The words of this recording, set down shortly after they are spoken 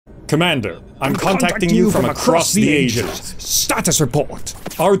Commander, I'm contacting you from across the ages. Status report.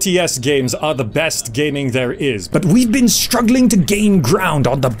 RTS games are the best gaming there is, But we've been struggling to gain ground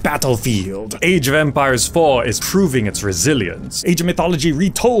on the battlefield. Age of Empires 4 is proving its resilience. Age of Mythology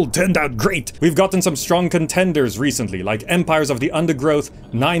Retold turned out great. We've gotten some strong contenders recently, like Empires of the Undergrowth,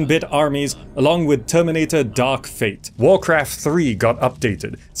 9-bit armies, along with Terminator Dark Fate. Warcraft 3 got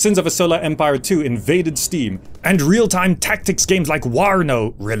updated. Sins of a Solar Empire 2 invaded Steam. And real-time tactics games like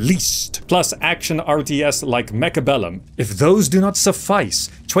Warno released. Plus action RTS like Mechabellum. If those do not suffice,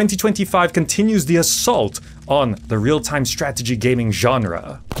 2025 continues the assault on the real-time strategy gaming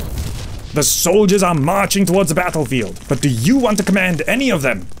genre. The soldiers are marching towards the battlefield, but do you want to command any of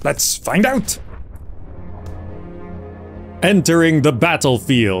them? Let's find out. Entering the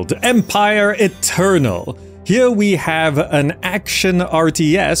battlefield, Empire Eternal. Here we have an action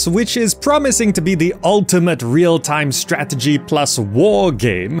RTS, which is promising to be the ultimate real-time strategy plus war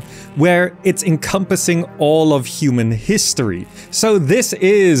game, where it's encompassing all of human history. So this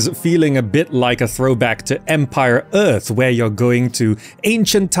is feeling a bit like a throwback to Empire Earth, where you're going to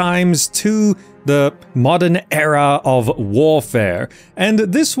ancient times to the modern era of warfare. And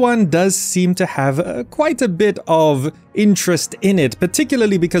this one does seem to have quite a bit of interest in it,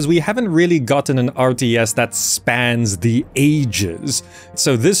 particularly because we haven't really gotten an RTS that spans the ages.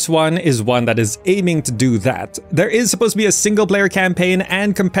 So this one is one that is aiming to do that. There is supposed to be a single-player campaign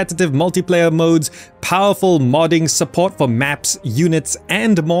and competitive multiplayer modes, powerful modding support for maps, units,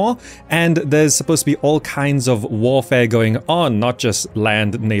 and more. And there's supposed to be all kinds of warfare going on, not just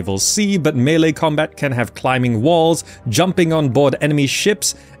land, naval, sea, but melee combat can have climbing walls, jumping on board enemy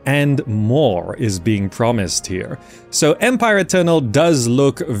ships, and more is being promised here. So Empire Eternal does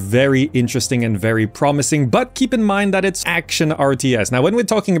look very interesting and very promising, but keep in mind that it's action RTS. Now, when we're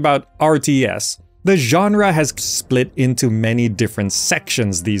talking about RTS, the genre has split into many different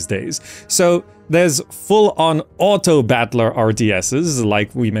sections these days. So there's full-on auto-battler RTSs,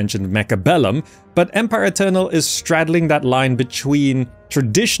 like we mentioned Mechabellum, but Empire Eternal is straddling that line between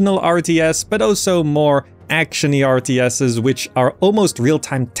traditional RTS, but also more action-y RTSs, which are almost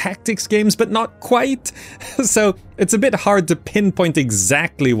real-time tactics games, but not quite. So it's a bit hard to pinpoint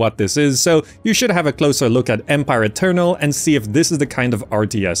exactly what this is, so you should have a closer look at Empire Eternal and see if this is the kind of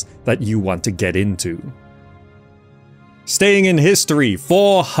RTS that you want to get into. Staying in history,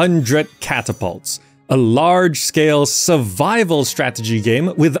 400 Catapults. A large-scale survival strategy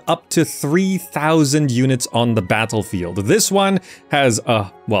game with up to 3,000 units on the battlefield. This one has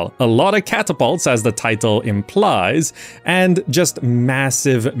a lot of catapults, as the title implies, and just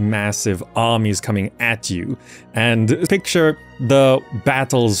massive armies coming at you. And picture the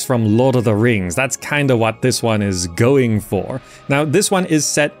battles from Lord of the Rings. That's kind of what this one is going for. Now, this one is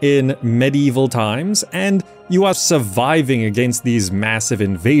set in medieval times, and you are surviving against these massive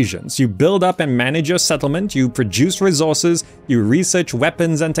invasions. You build up and manage your settlement, you produce resources, you research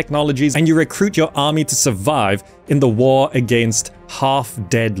weapons and technologies, and you recruit your army to survive in the war against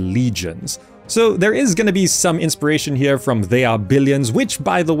half-dead legions. So there is going to be some inspiration here from They Are Billions, which,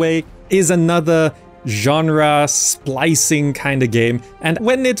 by the way, is another genre splicing kind of game. And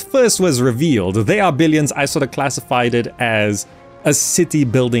when it first was revealed, They Are Billions, I sort of classified it as a city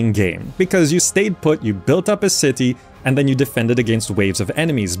building game, because you stayed put, you built up a city, and then you defended against waves of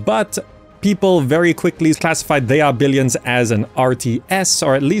enemies. But people very quickly classified They Are Billions as an RTS,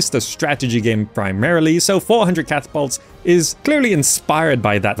 or at least a strategy game primarily, so 400 Catapults is clearly inspired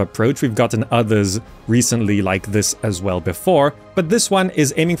by that approach. We've gotten others recently like this as well before, but this one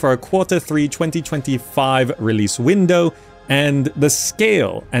is aiming for a Q3 2025 release window, and the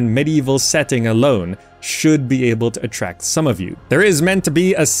scale and medieval setting alone should be able to attract some of you. There is meant to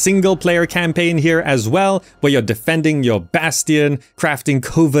be a single-player campaign here as well, where you're defending your bastion, crafting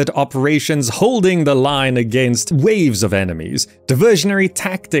covert operations, holding the line against waves of enemies, diversionary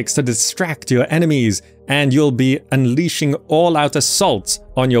tactics to distract your enemies, and you'll be unleashing all-out assaults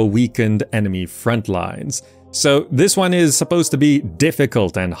on your weakened enemy front lines. So this one is supposed to be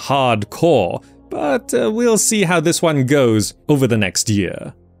difficult and hardcore, but we'll see how this one goes over the next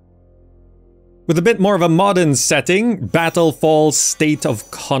year. With a bit more of a modern setting, Battlefall State of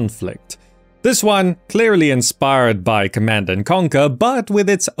Conflict. This one clearly inspired by Command & Conquer, but with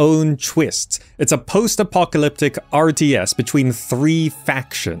its own twists. It's a post-apocalyptic RTS between 3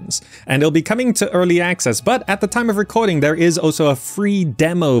 factions, and it'll be coming to early access, but at the time of recording there is also a free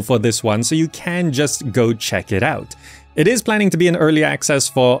demo for this one, so you can just go check it out. It is planning to be in early access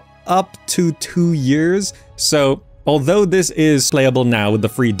for up to 2 years, so although this is playable now with the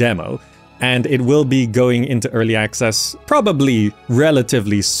free demo, and it will be going into early access probably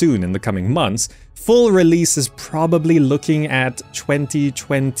relatively soon in the coming months, Full release is probably looking at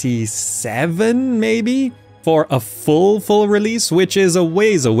 2027, maybe? For a full release, which is a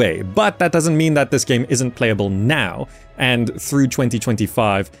ways away. But that doesn't mean that this game isn't playable now. And through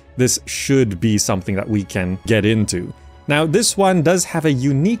 2025, this should be something that we can get into. Now, this one does have a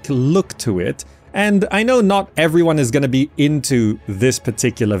unique look to it, and I know not everyone is going to be into this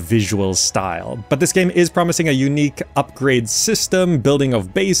particular visual style, but this game is promising a unique upgrade system, building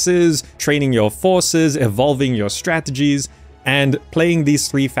of bases, training your forces, evolving your strategies, and playing these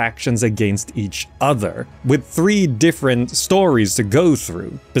 3 factions against each other, with 3 different stories to go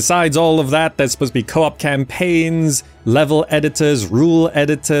through. Besides all of that, there's supposed to be co-op campaigns, level editors, rule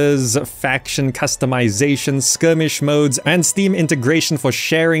editors, faction customization, skirmish modes, and Steam integration for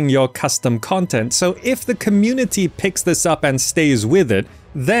sharing your custom content. So if the community picks this up and stays with it,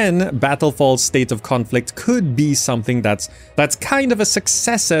 then Battlefall's State of Conflict could be something that's kind of a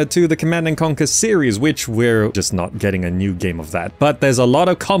successor to the Command & Conquer series, which we're just not getting a new game of that. But there's a lot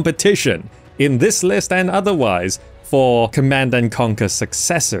of competition in this list and otherwise for Command & Conquer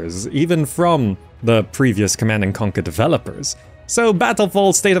successors, even from the previous Command & Conquer developers. So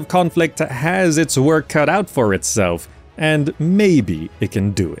Battlefall State of Conflict has its work cut out for itself, and maybe it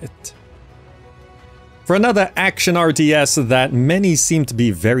can do it. For another action RTS that many seem to be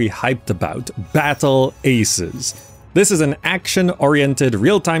very hyped about, Battle Aces. This is an action-oriented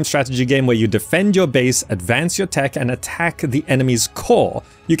real-time strategy game where you defend your base, advance your tech, and attack the enemy's core.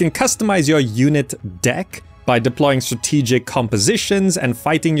 You can customize your unit deck by deploying strategic compositions and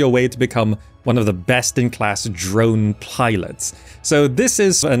fighting your way to become one of the best-in-class drone pilots. So this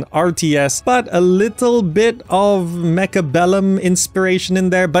is an RTS, but a little bit of Mechabellum inspiration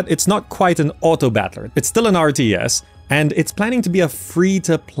in there, but it's not quite an auto-battler. It's still an RTS, and it's planning to be a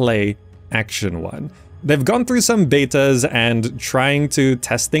free-to-play action one. They've gone through some betas and trying to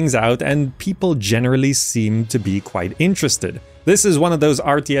test things out, and people generally seem to be quite interested. This is one of those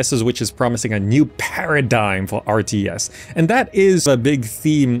RTSs which is promising a new paradigm for RTS, and that is a big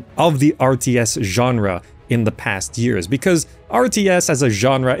theme of the RTS genre in the past years, because RTS as a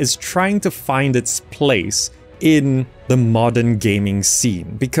genre is trying to find its place in the modern gaming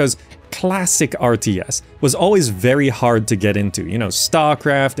scene, because classic RTS was always very hard to get into. You know,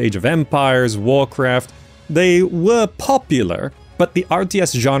 StarCraft, Age of Empires, Warcraft, they were popular, but the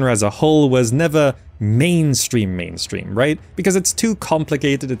RTS genre as a whole was never mainstream, right? Because it's too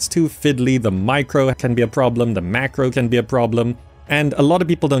complicated, it's too fiddly, the micro can be a problem, the macro can be a problem, and a lot of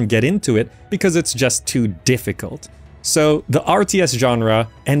people don't get into it because it's just too difficult. So the RTS genre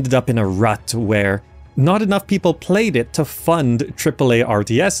ended up in a rut where not enough people played it to fund AAA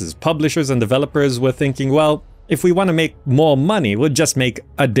RTSs. Publishers and developers were thinking, well, if we want to make more money, we'll just make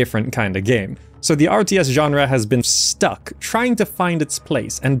a different kind of game. So the RTS genre has been stuck, trying to find its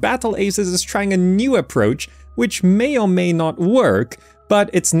place, and Battle Aces is trying a new approach, which may or may not work, but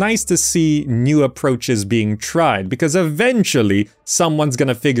it's nice to see new approaches being tried, because eventually someone's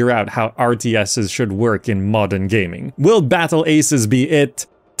gonna figure out how RTSs should work in modern gaming. Will Battle Aces be it?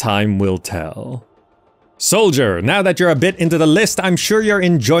 Time will tell. Soldier, now that you're a bit into the list, I'm sure you're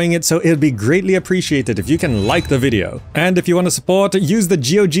enjoying it, so it'd be greatly appreciated if you can like the video. And if you want to support, use the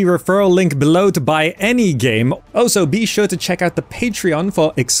GOG referral link below to buy any game. Also, be sure to check out the Patreon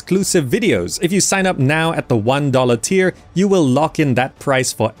for exclusive videos. If you sign up now at the $1 tier, you will lock in that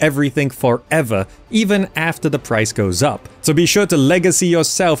price for everything forever, even after the price goes up. So be sure to legacy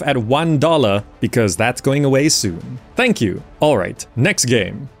yourself at $1, because that's going away soon. Thank you. Alright, next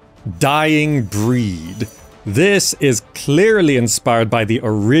game. Dying Breed. This is clearly inspired by the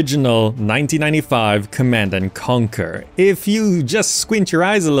original 1995 Command & Conquer. If you just squint your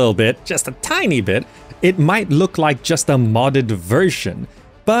eyes a little bit, just a tiny bit, it might look like just a modded version.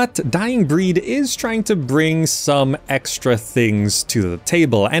 But Dying Breed is trying to bring some extra things to the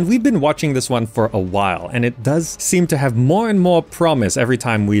table, and we've been watching this one for a while, and it does seem to have more and more promise every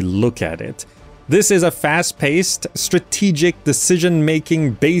time we look at it. This is a fast-paced, strategic,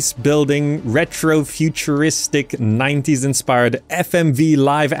 decision-making, base-building, retro-futuristic, 90s-inspired FMV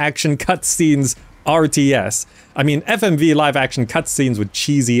live-action cutscenes RTS. I mean, FMV live-action cutscenes with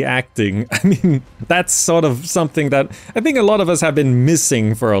cheesy acting, I mean, that's sort of something that I think a lot of us have been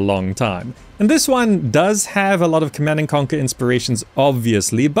missing for a long time. And this one does have a lot of Command & Conquer inspirations,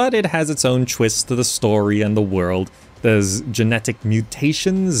 obviously, but it has its own twist to the story and the world. There's genetic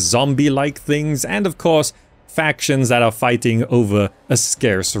mutations, zombie-like things, and of course, factions that are fighting over a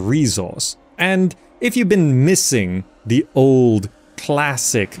scarce resource. And if you've been missing the old,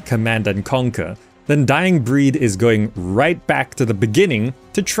 classic Command & Conquer, then Dying Breed is going right back to the beginning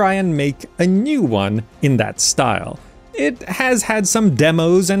to try and make a new one in that style. It has had some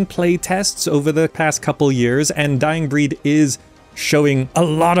demos and play tests over the past couple years, and Dying Breed is showing a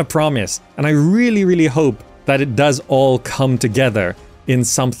lot of promise. And I really, really hope that it does all come together in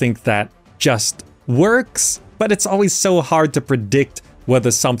something that just works, but it's always so hard to predict whether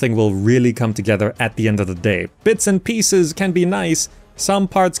something will really come together at the end of the day. Bits and pieces can be nice, some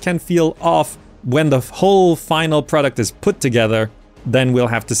parts can feel off. When the whole final product is put together, then we'll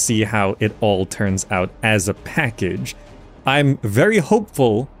have to see how it all turns out as a package. I'm very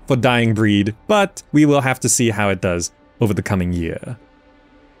hopeful for Dying Breed, but we will have to see how it does over the coming year.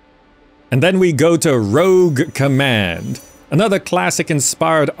 And then we go to Rogue Command, another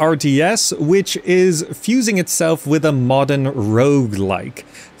classic-inspired RTS, which is fusing itself with a modern roguelike.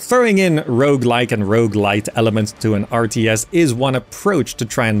 Throwing in roguelike and roguelite elements to an RTS is one approach to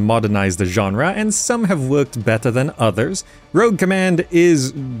try and modernize the genre, and some have worked better than others. Rogue Command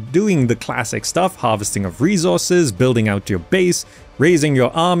is doing the classic stuff, harvesting of resources, building out your base, raising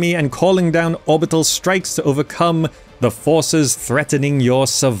your army, and calling down orbital strikes to overcome the forces threatening your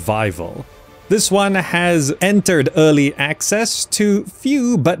survival. This one has entered early access to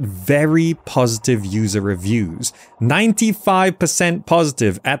few but very positive user reviews. 95%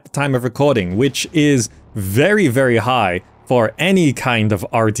 positive at the time of recording, which is very, very high for any kind of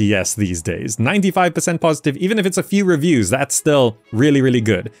RTS these days. 95% positive, even if it's a few reviews, that's still really, really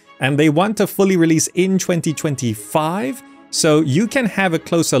good. And they want to fully release in 2025, so you can have a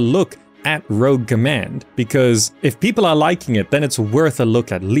closer look at Rogue Command, because if people are liking it, then it's worth a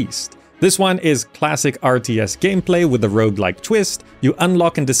look at least. This one is classic RTS gameplay with a roguelike twist. You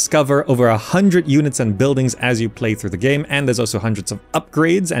unlock and discover over 100 units and buildings as you play through the game, and there's also hundreds of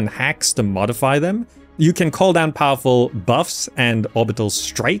upgrades and hacks to modify them. You can call down powerful buffs and orbital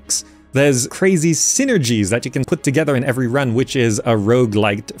strikes. There's crazy synergies that you can put together in every run, which is a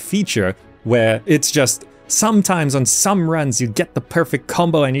roguelike feature, where it's just sometimes on some runs you get the perfect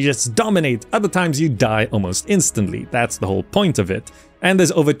combo and you just dominate, other times you die almost instantly. That's the whole point of it. And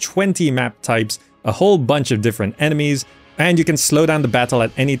there's over 20 map types, a whole bunch of different enemies, and you can slow down the battle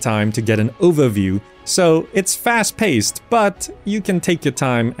at any time to get an overview. So it's fast-paced, but you can take your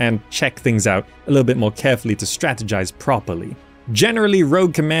time and check things out a little bit more carefully to strategize properly. Generally,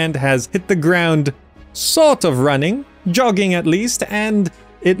 Rogue Command has hit the ground sort of running, jogging at least, and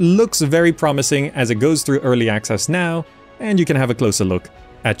it looks very promising as it goes through early access now, and you can have a closer look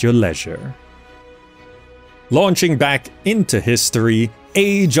at your leisure. Launching back into history,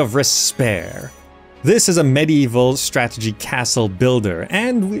 Age of Respair. This is a medieval strategy castle builder,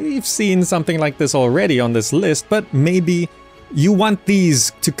 and we've seen something like this already on this list, but maybe you want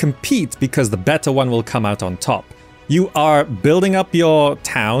these to compete because the better one will come out on top. You are building up your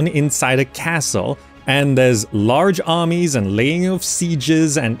town inside a castle, and there's large armies and laying of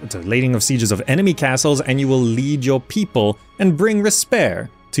sieges of enemy castles, and you will lead your people and bring Respair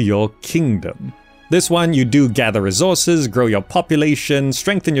to your kingdom. This one, you do gather resources, grow your population,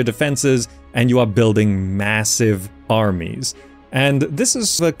 strengthen your defenses, and you are building massive armies. And this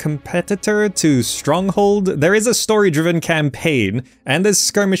is a competitor to Stronghold. There is a story-driven campaign, and there's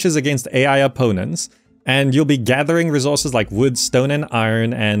skirmishes against AI opponents, and you'll be gathering resources like wood, stone, and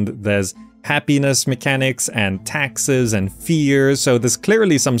iron, and there's happiness mechanics and taxes and fear, so there's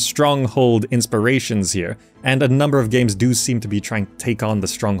clearly some Stronghold inspirations here, and a number of games do seem to be trying to take on the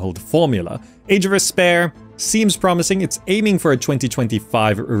Stronghold formula. Age of Respair seems promising. It's aiming for a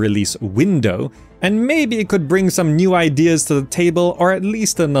 2025 release window, and maybe it could bring some new ideas to the table, or at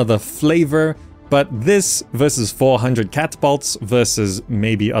least another flavor. But this versus 400 Catapults versus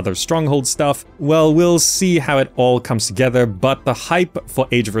maybe other Stronghold stuff, well, we'll see how it all comes together, but the hype for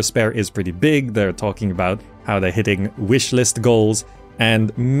Age of Respair is pretty big. They're talking about how they're hitting wishlist goals,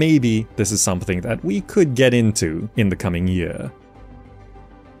 and maybe this is something that we could get into in the coming year.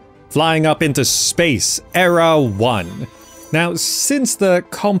 Flying up into space, Era 1. Now, since the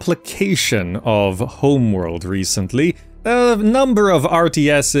complication of Homeworld recently, a number of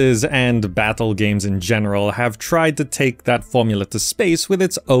RTSs and battle games in general have tried to take that formula to space with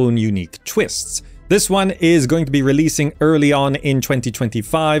its own unique twists. This one is going to be releasing early on in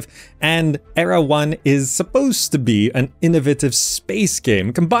 2025, and Era 1 is supposed to be an innovative space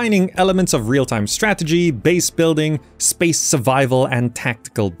game combining elements of real-time strategy, base building, space survival, and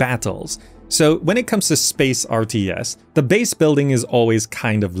tactical battles. So when it comes to space RTS, the base building is always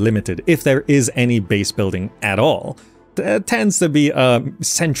kind of limited, if there is any base building at all. There tends to be a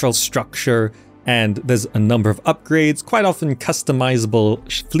central structure, and there's a number of upgrades, quite often customizable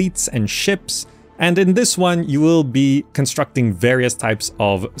fleets and ships. And in this one, you will be constructing various types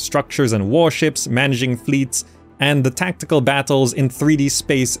of structures and warships, managing fleets, and the tactical battles in 3D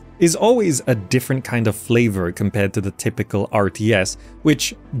space is always a different kind of flavor compared to the typical RTS,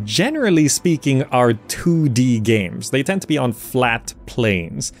 which generally speaking are 2D games. They tend to be on flat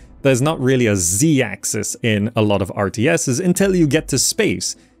planes. There's not really a Z-axis in a lot of RTSs until you get to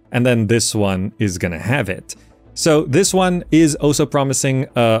space, and then this one is gonna have it. So this one is also promising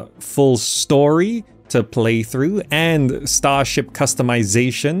a full story to play through and starship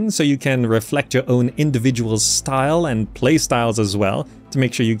customization, so you can reflect your own individual style and play styles as well to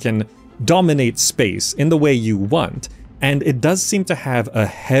make sure you can dominate space in the way you want. And it does seem to have a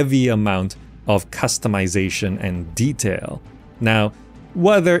heavy amount of customization and detail. Now,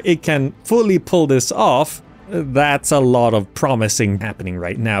 whether it can fully pull this off, that's a lot of promising happening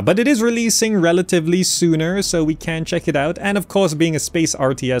right now, but it is releasing relatively sooner, so we can check it out. And of course, being a space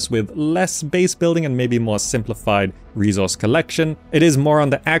RTS with less base building and maybe more simplified resource collection, it is more on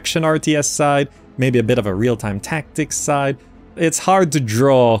the action RTS side, maybe a bit of a real-time tactics side. It's hard to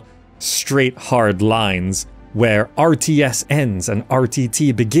draw straight, hard lines where RTS ends and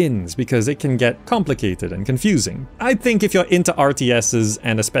RTT begins, because it can get complicated and confusing. I think if you're into RTSs,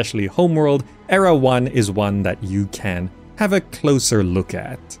 and especially Homeworld, Era 1 is one that you can have a closer look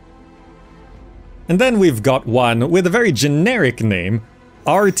at. And then we've got one with a very generic name,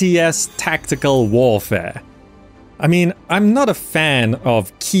 RTS Tactical Warfare. I mean, I'm not a fan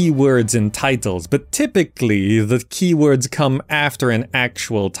of keywords in titles, but typically the keywords come after an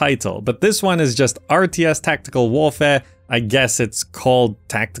actual title. But this one is just RTS Tactical Warfare. I guess it's called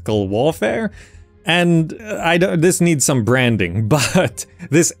Tactical Warfare. And this needs some branding, but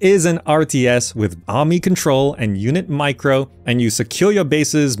this is an RTS with army control and unit micro, and you secure your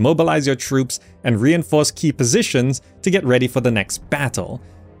bases, mobilize your troops, and reinforce key positions to get ready for the next battle.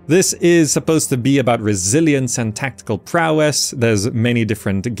 This is supposed to be about resilience and tactical prowess. There's many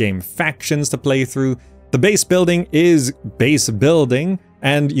different game factions to play through. The base building is base building,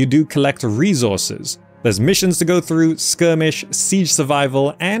 and you do collect resources. There's missions to go through, skirmish, siege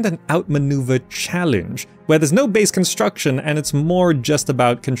survival, and an outmaneuver challenge, where there's no base construction and it's more just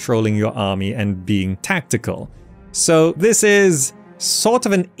about controlling your army and being tactical. So this is sort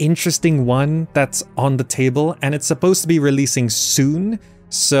of an interesting one that's on the table, and it's supposed to be releasing soon.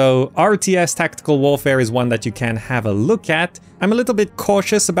 So RTS Tactical Warfare is one that you can have a look at. I'm a little bit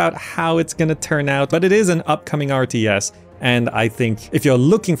cautious about how it's going to turn out, but it is an upcoming RTS. And I think if you're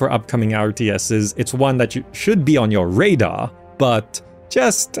looking for upcoming RTSs, it's one that should be on your radar, but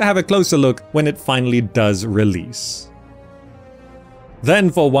just have a closer look when it finally does release. Then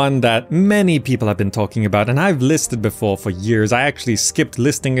for one that many people have been talking about, and I've listed before for years, I actually skipped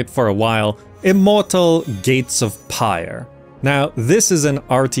listing it for a while, IMMORTAL Gates of Pyre. Now, this is an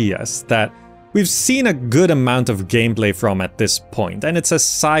RTS that we've seen a good amount of gameplay from at this point, and it's a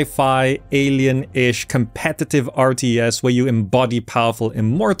sci-fi, alien-ish, competitive RTS where you embody powerful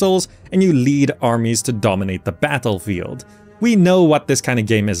immortals and you lead armies to dominate the battlefield. We know what this kind of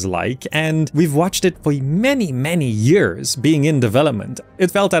game is like, and we've watched it for many, many years being in development.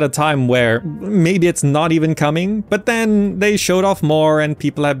 It felt at a time where maybe it's not even coming, but then they showed off more and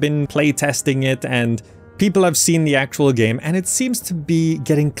people have been playtesting it, and people have seen the actual game, and it seems to be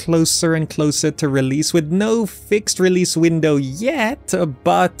getting closer and closer to release with no fixed release window yet,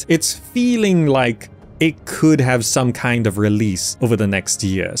 but it's feeling like it could have some kind of release over the next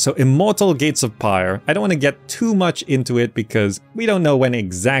year. So IMMORTAL Gates of Pyre, I don't want to get too much into it because we don't know when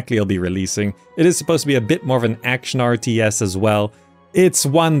exactly it'll be releasing. It is supposed to be a bit more of an action RTS as well. It's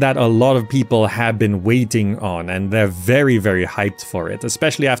one that a lot of people have been waiting on, and they're very, very hyped for it,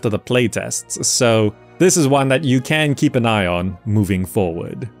 especially after the playtests. So this is one that you can keep an eye on moving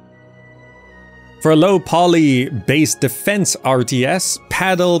forward. For a low poly base defense RTS,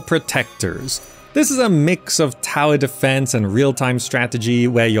 Paddle Protectors. This is a mix of tower defense and real-time strategy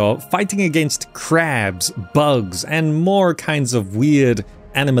where you're fighting against crabs, bugs, and more kinds of weird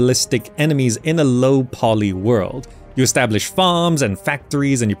animalistic enemies in a low poly world. You establish farms and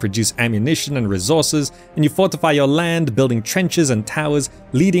factories, and you produce ammunition and resources, and you fortify your land, building trenches and towers,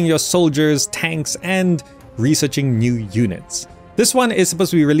 leading your soldiers, tanks, and researching new units. This one is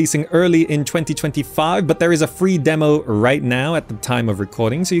supposed to be releasing early in 2025, but there is a free demo right now at the time of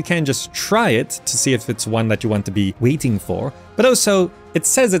recording, so you can just try it to see if it's one that you want to be waiting for. But also, it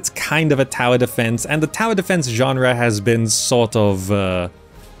says it's kind of a tower defense, and the tower defense genre has been sort of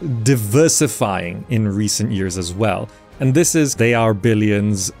diversifying in recent years as well. And this is They Are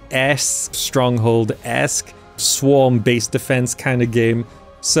Billions-esque, Stronghold-esque, swarm-based defense kind of game.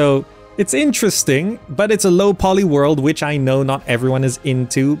 So it's interesting, but it's a low poly world, which I know not everyone is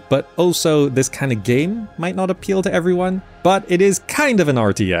into, but also this kind of game might not appeal to everyone, but it is kind of an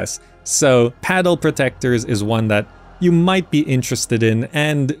RTS. So Paddle Protectors is one that you might be interested in,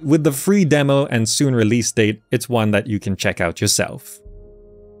 and with the free demo and soon release date, it's one that you can check out yourself.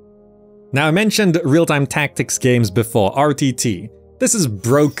 Now, I mentioned real-time tactics games before, RTT. This is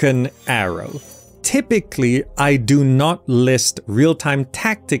Broken Arrow. Typically, I do not list real-time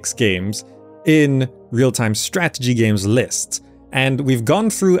tactics games in real-time strategy games lists, and we've gone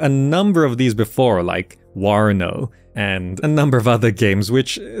through a number of these before, like Warno, and a number of other games,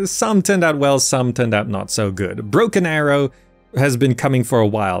 which some turned out well, some turned out not so good. Broken Arrow has been coming for a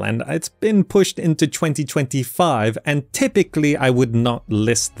while, and it's been pushed into 2025, and typically I would not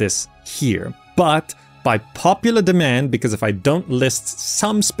list this here. But by popular demand, because if I don't list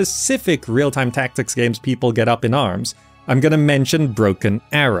some specific real-time tactics games, people get up in arms, I'm gonna mention Broken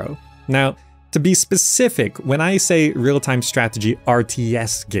Arrow. Now, to be specific, when I say real-time strategy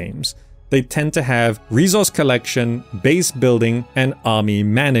RTS games, they tend to have resource collection, base building, and army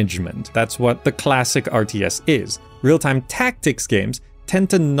management. That's what the classic RTS is. Real-time tactics games tend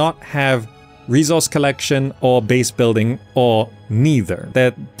to not have resource collection or base building or neither.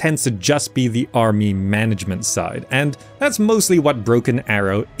 There tends to just be the army management side. And that's mostly what Broken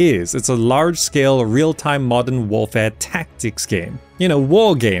Arrow is. It's a large-scale, real-time modern warfare tactics game. You know,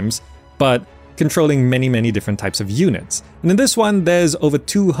 war games, but controlling many different types of units. And in this one, there's over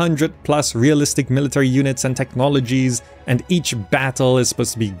 200 plus realistic military units and technologies, and each battle is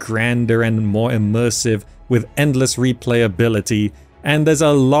supposed to be grander and more immersive with endless replayability, and there's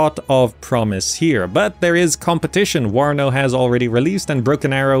a lot of promise here. But there is competition. Warno has already released, and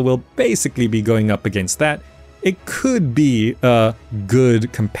Broken Arrow will basically be going up against that. It could be a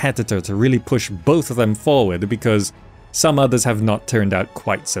good competitor to really push both of them forward, because some others have not turned out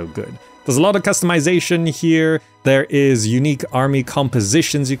quite so good. There's a lot of customization here, there is unique army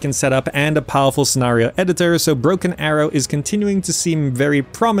compositions you can set up, and a powerful scenario editor, so Broken Arrow is continuing to seem very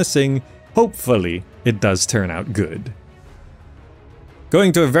promising. Hopefully, it does turn out good.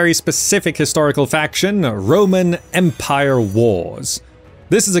 Going to a very specific historical faction, Roman Empire Wars.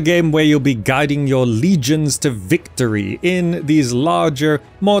 This is a game where you'll be guiding your legions to victory in these larger,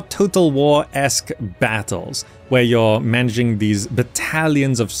 more Total War-esque battles, where you're managing these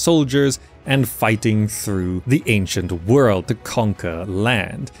battalions of soldiers and fighting through the ancient world to conquer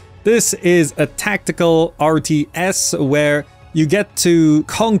land. This is a tactical RTS where you get to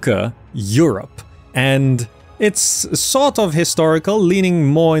conquer Europe, and it's sort of historical, leaning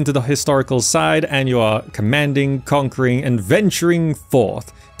more into the historical side, and you are commanding, conquering, and venturing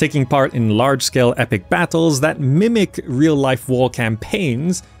forth, taking part in large-scale epic battles that mimic real-life war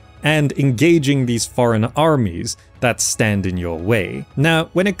campaigns, and engaging these foreign armies that stand in your way. Now,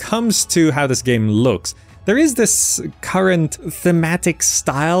 when it comes to how this game looks, there is this current thematic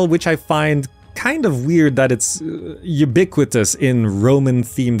style which I find kind of weird that it's ubiquitous in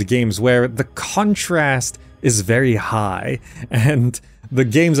Roman-themed games, where the contrast is very high, and the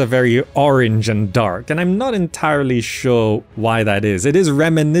games are very orange and dark, and I'm not entirely sure why that is. It is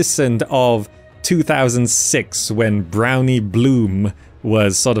reminiscent of 2006, when Brownie Bloom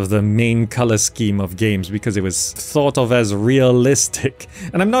was sort of the main color scheme of games, because it was thought of as realistic,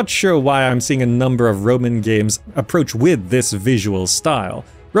 and I'm not sure why I'm seeing a number of Roman games approach with this visual style.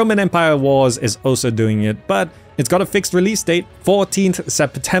 Roman Empire Wars is also doing it, but it's got a fixed release date, 14th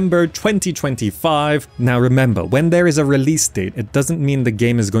September 2025. Now remember, when there is a release date, it doesn't mean the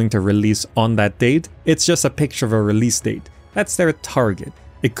game is going to release on that date. It's just a picture of a release date. That's their target.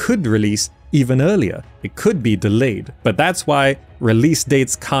 It could release even earlier. It could be delayed. But that's why release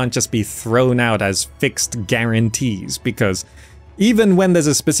dates can't just be thrown out as fixed guarantees, because even when there's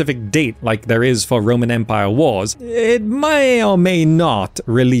a specific date like there is for Roman Empire Wars, it may or may not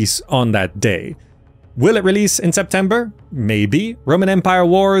release on that day. Will it release in September? Maybe. Roman Empire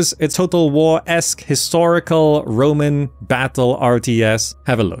Wars, it's Total War-esque historical Roman battle RTS.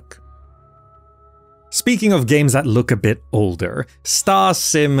 Have a look. Speaking of games that look a bit older,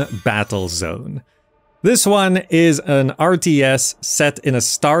 StarSim BattleZone. This one is an RTS set in a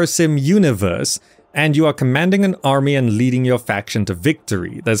StarSim universe, and you are commanding an army and leading your faction to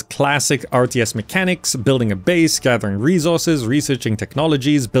victory. There's classic RTS mechanics, building a base, gathering resources, researching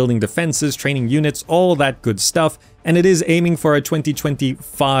technologies, building defenses, training units, all that good stuff, and it is aiming for a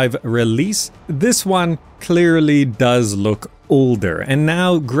 2025 release. This one clearly does look older, and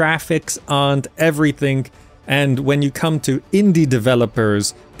now graphics aren't everything, and when you come to indie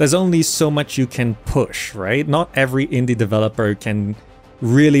developers, there's only so much you can push, right? Not every indie developer can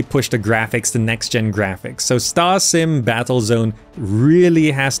really push the graphics to next-gen graphics. So StarSim BattleZone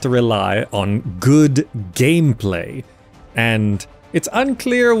really has to rely on good gameplay. And it's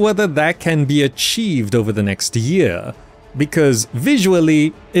unclear whether that can be achieved over the next year. because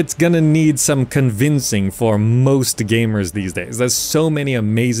visually, it's gonna need some convincing for most gamers these days. There's so many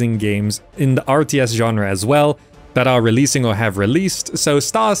amazing games in the RTS genre as well that are releasing or have released, so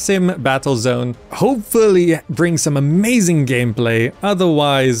StarSim BattleZone hopefully brings some amazing gameplay,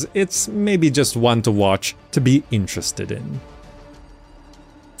 otherwise it's maybe just one to watch to be interested in.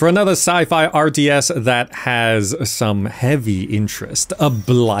 For another sci-fi RTS that has some heavy interest,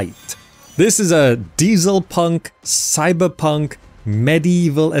 Ablight. This is a diesel punk, cyberpunk,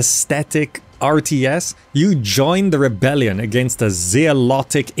 medieval aesthetic RTS. You join the rebellion against the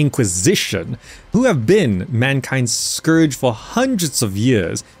Zealotic Inquisition, who have been mankind's scourge for hundreds of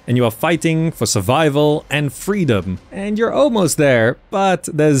years, and you are fighting for survival and freedom. And you're almost there, but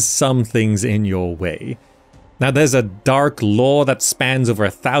there's some things in your way. Now there's a dark lore that spans over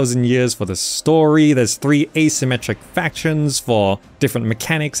 1,000 years for the story. There's 3 asymmetric factions for different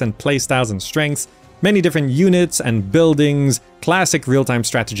mechanics and playstyles and strengths. Many different units and buildings, classic real-time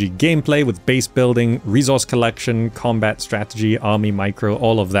strategy gameplay with base building, resource collection, combat strategy, army micro,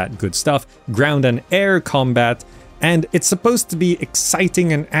 all of that good stuff, ground and air combat, and it's supposed to be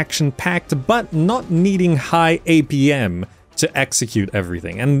exciting and action-packed, but not needing high APM to execute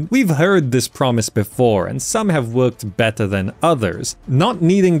everything. And we've heard this promise before, and some have worked better than others. Not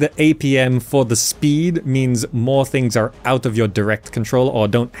needing the APM for the speed means more things are out of your direct control or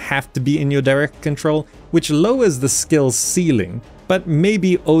don't have to be in your direct control, which lowers the skill ceiling, but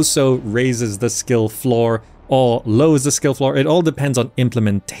maybe also raises the skill floor or lowers the skill floor. It all depends on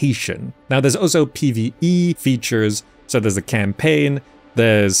implementation. Now there's also PvE features, so there's a campaign,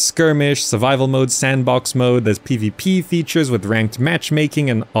 there's skirmish, survival mode, sandbox mode, there's PvP features with ranked matchmaking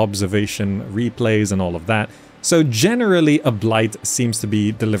and observation replays and all of that. So generally, Ablight seems to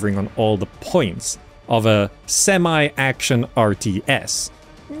be delivering on all the points of a semi-action RTS.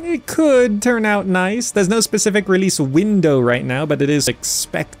 It could turn out nice. There's no specific release window right now, but it is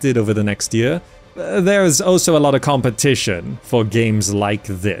expected over the next year. There's also a lot of competition for games like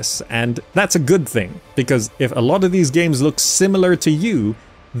this, and that's a good thing, because if a lot of these games look similar to you,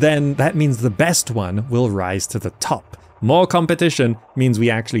 then that means the best one will rise to the top. More competition means we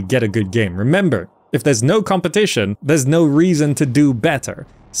actually get a good game. Remember, if there's no competition, there's no reason to do better.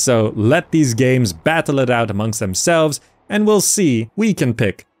 So let these games battle it out amongst themselves, and we'll see we can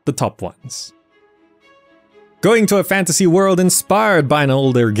pick the top ones. Going to a fantasy world inspired by an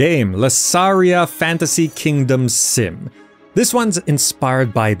older game, Lessaria Fantasy Kingdom Sim. This one's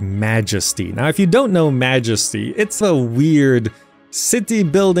inspired by Majesty. Now, if you don't know Majesty, it's a weird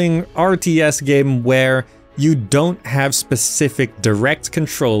city-building RTS game where you don't have specific direct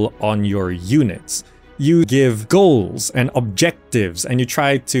control on your units. You give goals and objectives, and you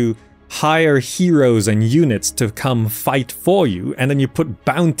try to hire heroes and units to come fight for you, and then you put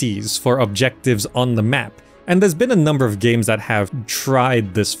bounties for objectives on the map. And there's been a number of games that have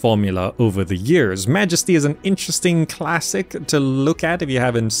tried this formula over the years. Majesty is an interesting classic to look at if you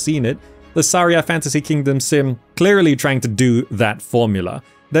haven't seen it. Lessaria Fantasy Kingdom Sim clearly trying to do that formula.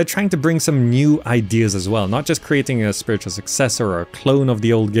 They're trying to bring some new ideas as well, not just creating a spiritual successor or a clone of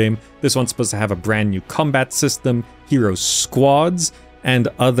the old game. This one's supposed to have a brand new combat system, hero squads, and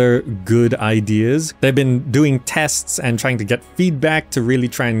other good ideas. They've been doing tests and trying to get feedback to really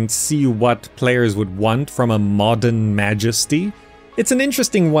try and see what players would want from a modern Majesty. It's an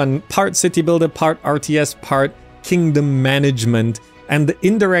interesting one, part city builder, part RTS, part kingdom management, and the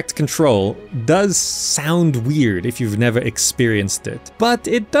indirect control does sound weird if you've never experienced it, but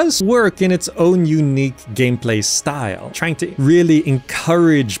it does work in its own unique gameplay style, trying to really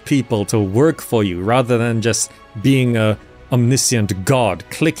encourage people to work for you rather than just being a omniscient god,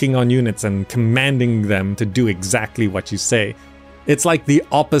 clicking on units and commanding them to do exactly what you say. It's like the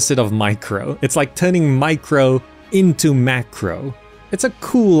opposite of micro. It's like turning micro into macro. It's a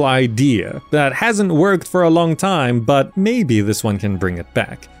cool idea that hasn't worked for a long time, but maybe this one can bring it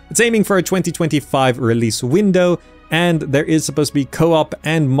back. It's aiming for a 2025 release window, and there is supposed to be co-op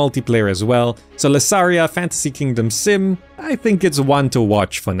and multiplayer as well. So Lessaria Fantasy Kingdom Sim, I think it's one to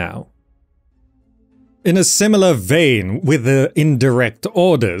watch for now. In a similar vein with the indirect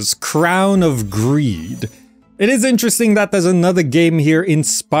orders, Crown of Greed. It is interesting that there's another game here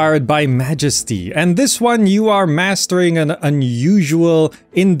inspired by Majesty, and this one you are mastering an unusual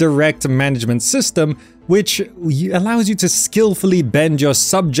indirect management system which allows you to skillfully bend your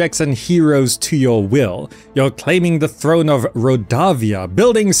subjects and heroes to your will. You're claiming the throne of Rodavia,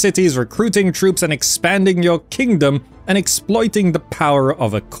 building cities, recruiting troops, and expanding your kingdom, and exploiting the power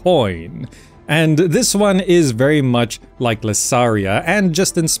of a coin. And this one is very much like Lessaria and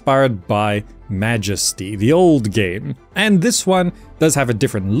just inspired by Majesty, the old game. And this one does have a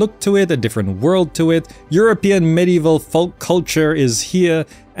different look to it, a different world to it. European medieval folk culture is here,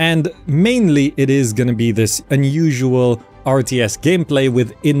 and mainly it is going to be this unusual RTS gameplay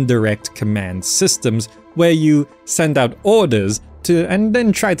with indirect command systems where you send out orders and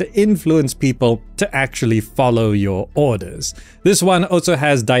then try to influence people to actually follow your orders. This one also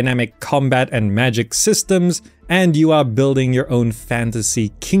has dynamic combat and magic systems, and you are building your own fantasy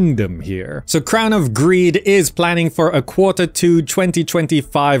kingdom here. So Crown of Greed is planning for a Q2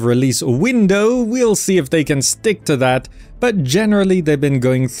 2025 release window. We'll see if they can stick to that, but generally they've been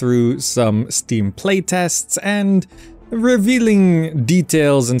going through some Steam playtests and revealing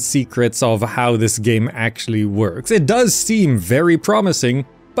details and secrets of how this game actually works. It does seem very promising,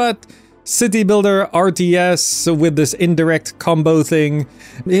 but City Builder RTS with this indirect combo thing,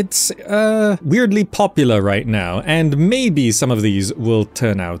 it's weirdly popular right now, and maybe some of these will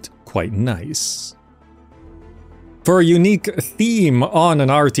turn out quite nice. For a unique theme on an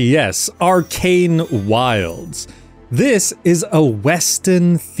RTS, Arcane Wilds. This is a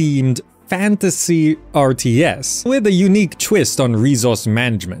Western-themed fantasy RTS with a unique twist on resource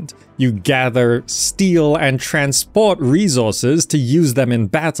management. You gather, steal, and transport resources to use them in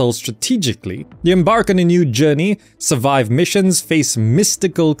battle strategically. You embark on a new journey, survive missions, face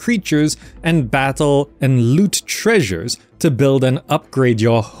mystical creatures, and battle and loot treasures to build and upgrade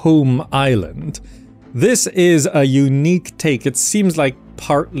your home island. This is a unique take. It seems like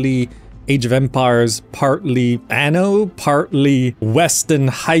partly Age of Empires, partly Anno, partly Western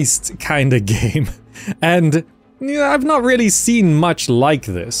heist kind of game. And I've not really seen much like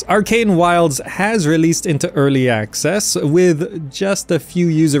this. Arcane Wilds has released into early access with just a few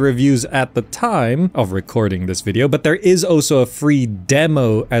user reviews at the time of recording this video, but there is also a free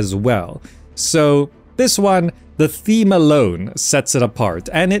demo as well. So this one, the theme alone sets it apart,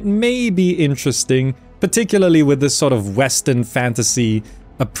 and it may be interesting, particularly with this sort of Western fantasy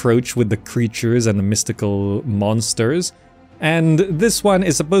approach with the creatures and the mystical monsters. And this one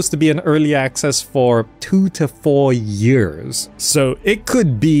is supposed to be in early access for 2 to 4 years. So it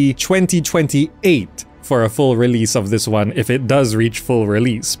could be 2028 for a full release of this one if it does reach full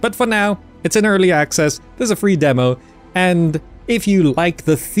release. But for now, it's in early access, there's a free demo, and if you like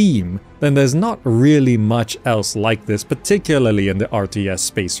the theme, then there's not really much else like this, particularly in the RTS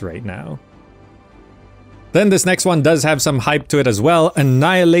space right now. Then this next one does have some hype to it as well,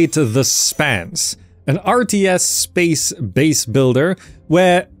 Annihilate The Spance. An RTS space base builder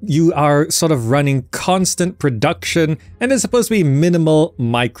where you are sort of running constant production and it's supposed to be minimal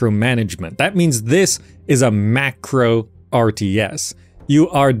micromanagement. That means this is a macro RTS. You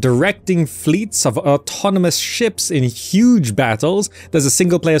are directing fleets of autonomous ships in huge battles. There's a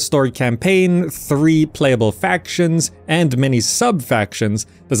single-player story campaign, 3 playable factions, and many sub-factions.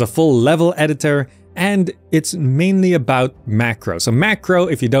 There's a full level editor, and it's mainly about macro. So macro,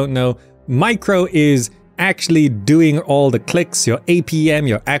 if you don't know, micro is actually doing all the clicks, your APM,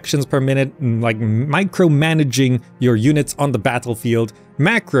 your actions per minute, like micromanaging your units on the battlefield.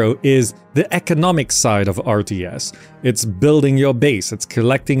 Macro is the economic side of RTS. It's building your base, it's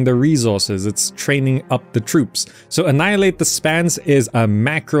collecting the resources, it's training up the troops. So Annihilate The Spance is a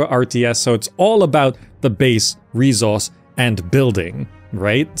macro RTS, so it's all about the base, resource, and building,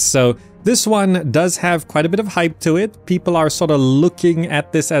 right? So this one does have quite a bit of hype to it. People are sort of looking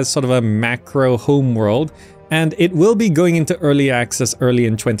at this as sort of a macro homeworld, and it will be going into early access early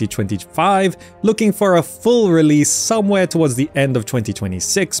in 2025, looking for a full release somewhere towards the end of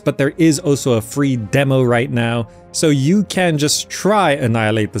 2026, but there is also a free demo right now, so you can just try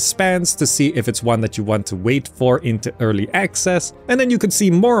Annihilate The Spance to see if it's one that you want to wait for into early access, and then you could see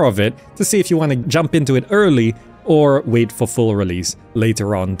more of it to see if you want to jump into it early or wait for full release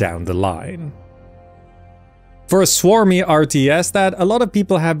later on down the line. For a swarmy RTS that a lot of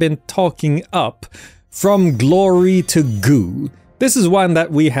people have been talking up, from Glory To Goo. This is one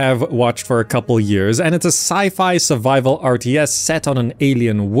that we have watched for a couple years, and it's a sci-fi survival RTS set on an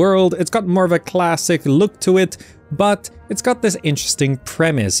alien world. It's got more of a classic look to it, but it's got this interesting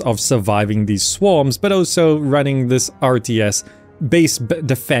premise of surviving these swarms, but also running this RTS base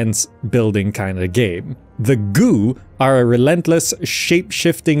defense building kind of game. The Goo are a relentless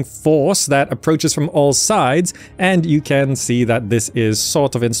shape-shifting force that approaches from all sides, and you can see that this is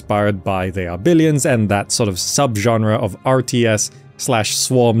sort of inspired by They Are Billions and that sort of subgenre of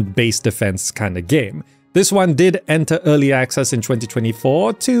RTS/swarmed base defense kind of game. This one did enter early access in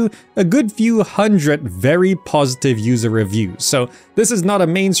 2024 to a good few hundred very positive user reviews, so this is not a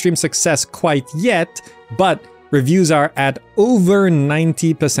mainstream success quite yet, but Reviews are at over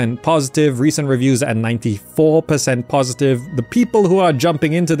 90% positive, recent reviews at 94% positive. The people who are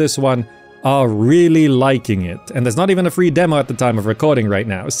jumping into this one are really liking it. And there's not even a free demo at the time of recording right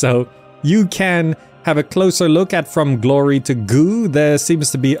now, so you can have a closer look at From Glory to Goo. There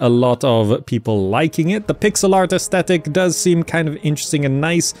seems to be a lot of people liking it. The pixel art aesthetic does seem kind of interesting and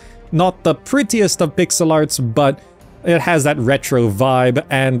nice. Not the prettiest of pixel arts, but it has that retro vibe,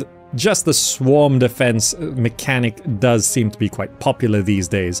 and just the swarm defense mechanic does seem to be quite popular these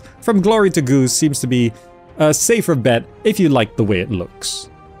days. From Glory to Goo seems to be a safer bet if you like the way it looks.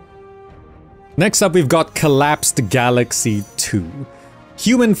 Next up, we've got Collapsed Galaxy 2.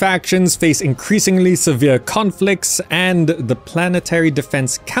 Human factions face increasingly severe conflicts, and the Planetary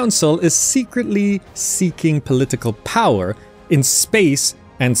Defense Council is secretly seeking political power in space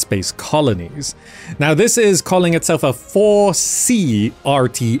and space colonies. Now, this is calling itself a 4C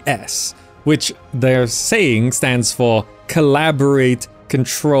RTS, which they're saying stands for Collaborate,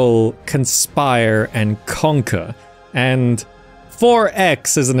 Control, Conspire, and Conquer. And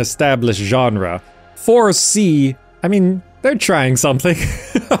 4X is an established genre. 4C, I mean, they're trying something.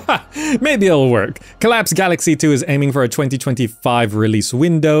 Maybe it'll work. Collapsed Galaxy 2 is aiming for a 2025 release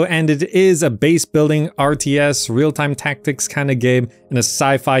window, and it is a base-building RTS, real-time tactics kind of game in a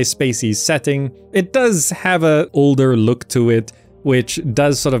sci-fi spacey setting. It does have an older look to it, which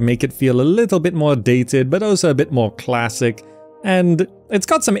does sort of make it feel a little bit more dated, but also a bit more classic. And it's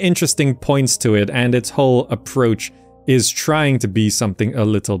got some interesting points to it, and its whole approach is trying to be something a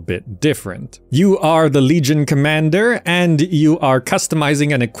little bit different. You are the Legion commander, and you are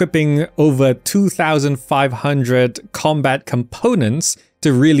customizing and equipping over 2,500 combat components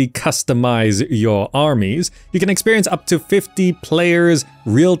to really customize your armies. You can experience up to 50 players,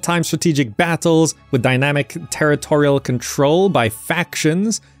 real-time strategic battles with dynamic territorial control by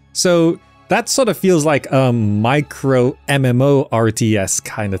factions. So that sort of feels like a micro MMO RTS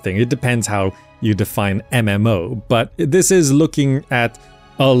kind of thing. It depends how you define MMO, but this is looking at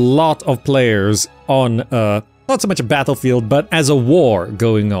a lot of players on not so much a battlefield, but as a war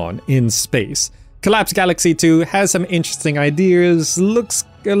going on in space. Collapsed Galaxy 2 has some interesting ideas, looks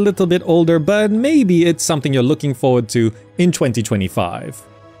a little bit older, but maybe it's something you're looking forward to in 2025.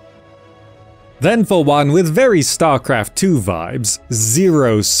 Then for one with very StarCraft 2 vibes,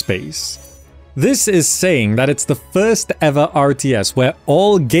 ZeroSpace. This is saying that it's the first ever RTS where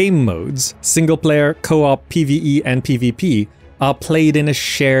all game modes, single player, co-op, PvE, and PvP, are played in a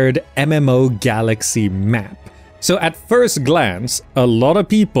shared MMO galaxy map. So at first glance, a lot of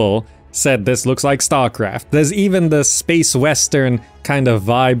people said this looks like StarCraft. There's even the space western kind of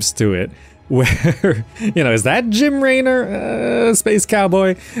vibes to it, where, you know, is that Jim Raynor? Space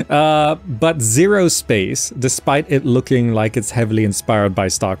Cowboy? But ZeroSpace, despite it looking like it's heavily inspired by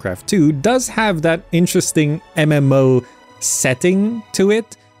StarCraft 2, does have that interesting MMO setting to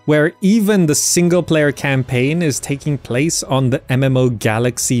it, where even the single-player campaign is taking place on the MMO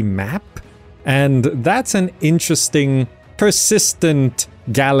Galaxy map. And that's an interesting, persistent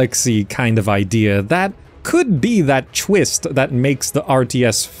galaxy kind of idea that could be that twist that makes the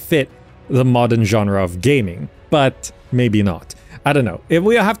RTS fit the modern genre of gaming, but maybe not. I don't know.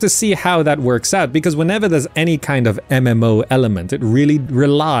 We'll have to see how that works out, because whenever there's any kind of MMO element, it really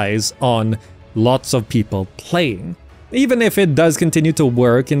relies on lots of people playing. Even if it does continue to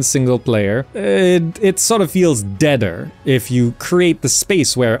work in single player, it sort of feels deader if you create the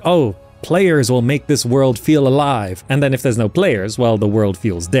space where, oh, players will make this world feel alive, and then if there's no players, well, the world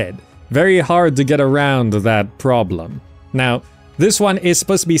feels dead. Very hard to get around that problem. Now, this one is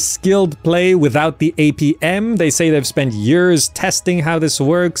supposed to be skilled play without the APM. They say they've spent years testing how this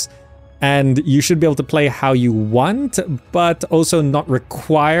works, and you should be able to play how you want, but also not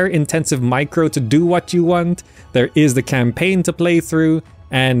require intensive micro to do what you want. There is the campaign to play through,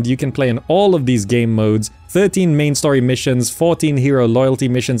 and you can play in all of these game modes. 13 main story missions, 14 hero loyalty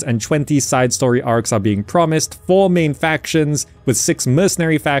missions, and 20 side story arcs are being promised. 4 main factions with 6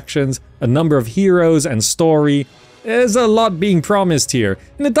 mercenary factions, a number of heroes and story. There's a lot being promised here,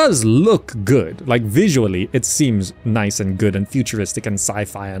 and it does look good. Like, visually, it seems nice and good and futuristic and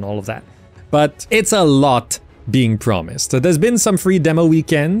sci-fi and all of that. But it's a lot being promised. There's been some free demo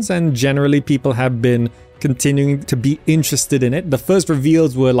weekends, and generally people have been continuing to be interested in it. The first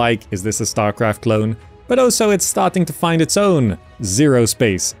reveals were like, is this a StarCraft clone? But also it's starting to find its own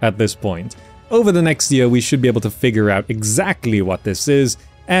ZeroSpace at this point. Over the next year, we should be able to figure out exactly what this is,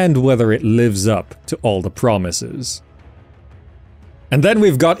 and whether it lives up to all the promises. And then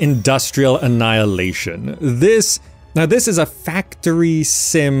we've got Industrial Annihilation. This is a factory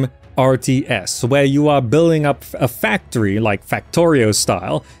sim RTS, where you are building up a factory, like Factorio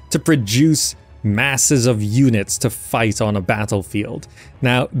style, to produce masses of units to fight on a battlefield.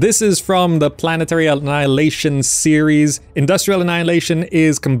 Now, this is from the Planetary Annihilation series. Industrial Annihilation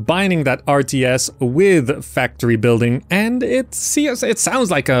is combining that RTS with factory building, and it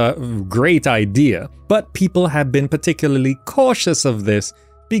sounds like a great idea. But people have been particularly cautious of this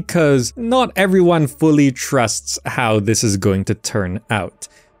because not everyone fully trusts how this is going to turn out.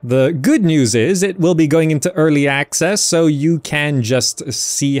 The good news is it will be going into early access, so you can just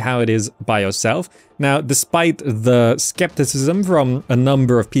see how it is by yourself. Now, despite the skepticism from a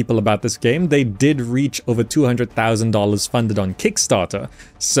number of people about this game, they did reach over $200,000 funded on Kickstarter.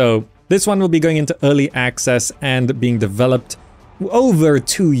 So this one will be going into early access and being developed over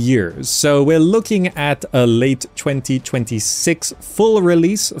 2 years. So we're looking at a late 2026 full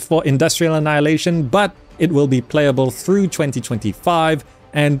release for Industrial Annihilation, but it will be playable through 2025.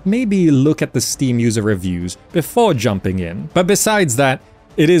 And maybe look at the Steam user reviews before jumping in. But besides that,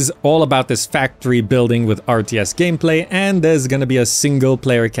 it is all about this factory building with RTS gameplay, and there's gonna be a single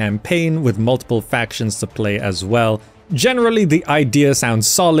player campaign with multiple factions to play as well. Generally, the idea sounds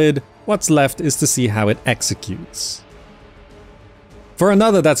solid. What's left is to see how it executes. For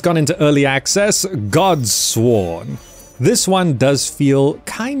another that's gone into early access, Godsworn. This one does feel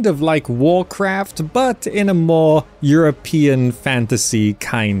kind of like Warcraft, but in a more European fantasy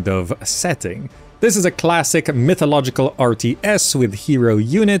kind of setting. This is a classic mythological RTS with hero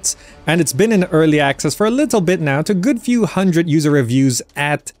units, and it's been in early access for a little bit now, to a good few hundred user reviews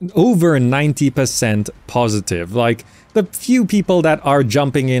at over 90% positive. Like, the few people that are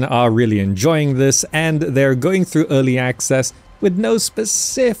jumping in are really enjoying this, and they're going through early access with no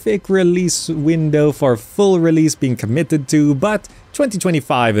specific release window for full release being committed to, but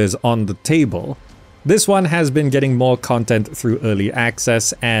 2025 is on the table. This one has been getting more content through early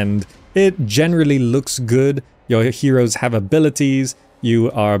access, and it generally looks good. Your heroes have abilities,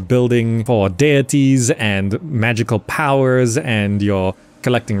 you are building for deities and magical powers, and you're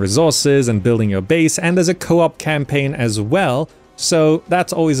collecting resources and building your base, and there's a co-op campaign as well, so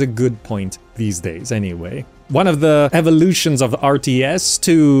that's always a good point these days anyway. One of the evolutions of RTS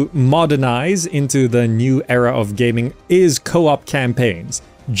to modernize into the new era of gaming is co-op campaigns.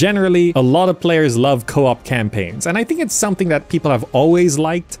 Generally, a lot of players love co-op campaigns, and I think it's something that people have always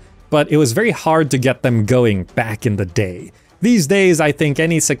liked, but it was very hard to get them going back in the day. These days, I think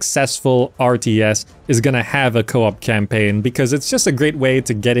any successful RTS is gonna have a co-op campaign because it's just a great way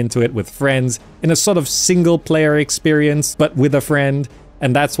to get into it with friends in a sort of single-player experience, but with a friend.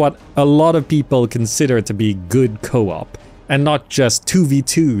 And that's what a lot of people consider to be good co-op, and not just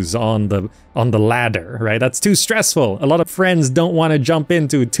 2v2s on the ladder, right? That's too stressful. A lot of friends don't want to jump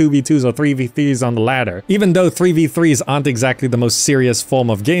into 2v2s or 3v3s on the ladder. Even though 3v3s aren't exactly the most serious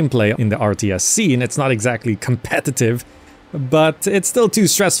form of gameplay in the RTS scene, it's not exactly competitive, but it's still too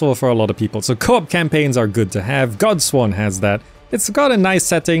stressful for a lot of people. So co-op campaigns are good to have. Godsworn has that. It's got a nice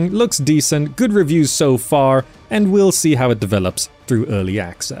setting, looks decent, good reviews so far, and we'll see how it develops through early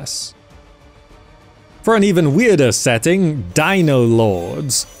access. For an even weirder setting,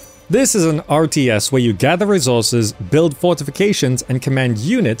 Dinolords. This is an RTS where you gather resources, build fortifications, and command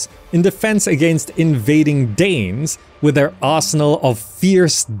units in defense against invading Danes with their arsenal of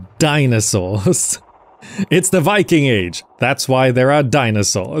fierce dinosaurs. It's the Viking Age, that's why there are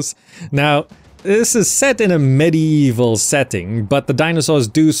dinosaurs. Now, this is set in a medieval setting, but the dinosaurs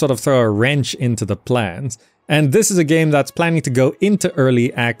do sort of throw a wrench into the plans. And this is a game that's planning to go into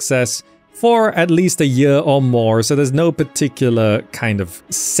early access for at least a year or more, so there's no particular kind of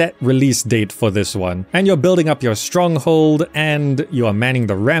set release date for this one. And you're building up your stronghold, and you are manning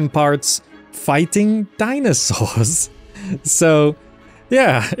the ramparts, fighting dinosaurs. So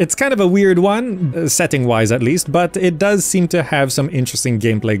yeah, it's kind of a weird one, setting-wise at least, but it does seem to have some interesting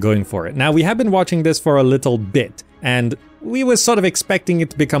gameplay going for it. Now, we have been watching this for a little bit, and we were sort of expecting it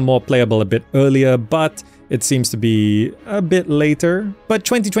to become more playable a bit earlier, but it seems to be a bit later. But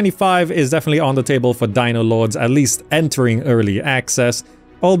 2025 is definitely on the table for Dinolords, at least entering early access.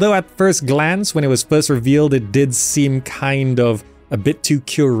 Although at first glance, when it was first revealed, it did seem kind of a bit too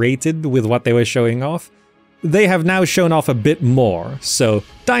curated with what they were showing off. They have now shown off a bit more, so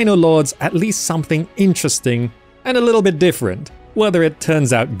Dinolords, at least something interesting and a little bit different, whether it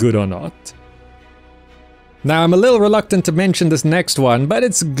turns out good or not. Now, I'm a little reluctant to mention this next one, but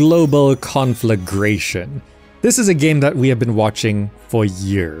it's Global Conflagration. This is a game that we have been watching for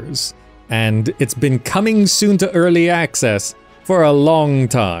years, and it's been coming soon to early access for a long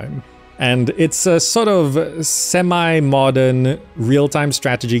time. And it's a sort of semi-modern real-time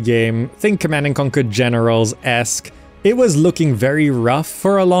strategy game. Think Command & Conquer Generals-esque, It was looking very rough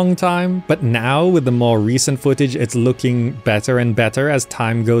for a long time, but now with the more recent footage, it's looking better and better as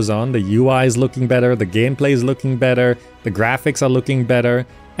time goes on. The UI is looking better, the gameplay is looking better, the graphics are looking better,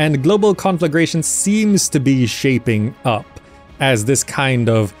 and Global Conflagration seems to be shaping up as this kind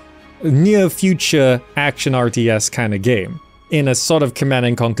of near-future action RTS kind of game, in a sort of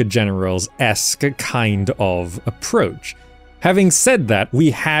Command & Conquer Generals-esque kind of approach. Having said that,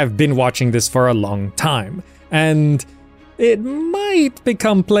 we have been watching this for a long time, and it might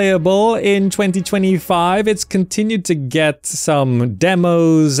become playable in 2025. It's continued to get some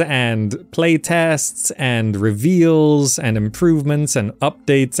demos and playtests and reveals and improvements and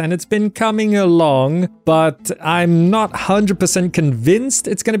updates, and it's been coming along, but I'm not 100% convinced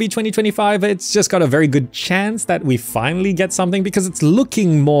it's going to be 2025. It's just got a very good chance that we finally get something because it's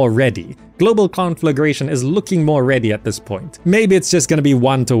looking more ready. Global Conflagration is looking more ready at this point. Maybe it's just going to be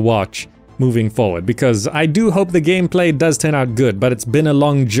one to watch moving forward, because I do hope the gameplay does turn out good, but it's been a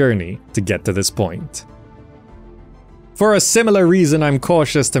long journey to get to this point. For a similar reason I'm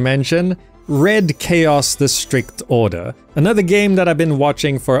cautious to mention, Red Chaos The Strict Order. Another game that I've been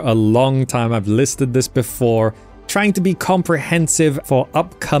watching for a long time. I've listed this before, trying to be comprehensive for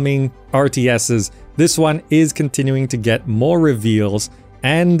upcoming RTSs. This one is continuing to get more reveals,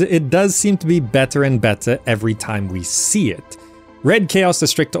 and it does seem to be better and better every time we see it. Red Chaos The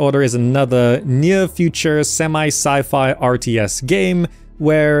Strict Order is another near-future semi-sci-fi RTS game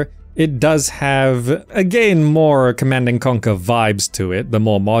where it does have, again, more Command & Conquer vibes to it, the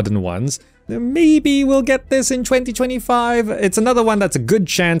more modern ones. Maybe we'll get this in 2025. It's another one that's a good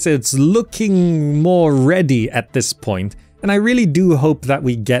chance. It's looking more ready at this point, and I really do hope that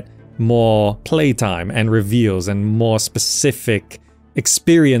we get more playtime and reveals and more specific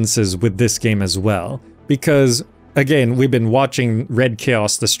experiences with this game as well, because again, we've been watching Red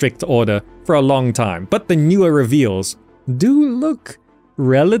Chaos The Strict Order for a long time, but the newer reveals do look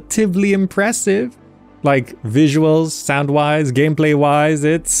relatively impressive. Like visuals, sound-wise, gameplay-wise,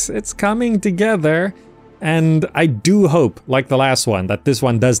 it's coming together. And I do hope, like the last one, that this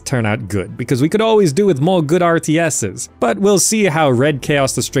one does turn out good, because we could always do with more good RTSs. But we'll see how Red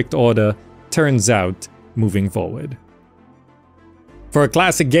Chaos The Strict Order turns out moving forward. For a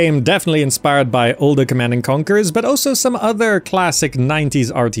classic game definitely inspired by older Command & Conquers, but also some other classic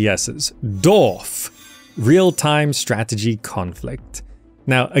 90s RTSs. D.O.R.F. Real-Time Strategy Conflict.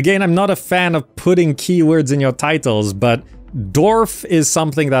 Now, again, I'm not a fan of putting keywords in your titles, but D.O.R.F. is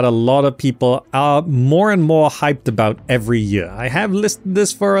something that a lot of people are more and more hyped about every year. I have listed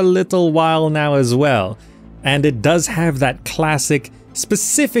this for a little while now as well, and it does have that classic,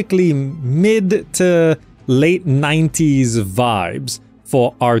 specifically mid to late 90s vibes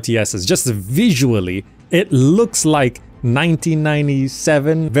for RTSs. Just visually, it looks like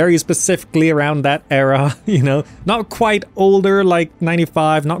 1997, very specifically around that era, you know, not quite older like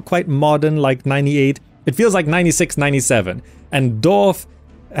 95, not quite modern like 98. It feels like 96, 97. And D.O.R.F.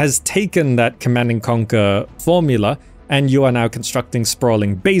 has taken that Command & Conquer formula, and you are now constructing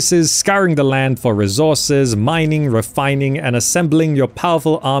sprawling bases, scouring the land for resources, mining, refining, and assembling your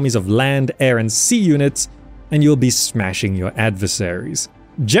powerful armies of land, air, and sea units, and you'll be smashing your adversaries.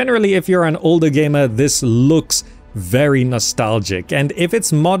 Generally, if you're an older gamer, this looks very nostalgic, and if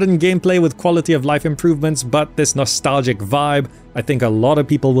it's modern gameplay with quality of life improvements but this nostalgic vibe, I think a lot of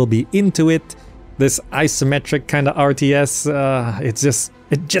people will be into it. This isometric kind of RTS,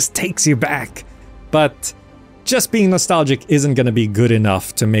 it just takes you back. But just being nostalgic isn't going to be good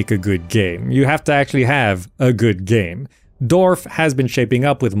enough to make a good game. You have to actually have a good game. D.O.R.F. has been shaping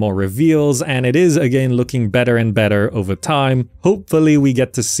up with more reveals, and it is again looking better and better over time. Hopefully we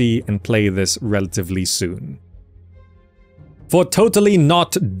get to see and play this relatively soon. For totally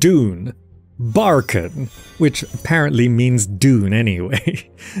not Dune, Barkhan, which apparently means Dune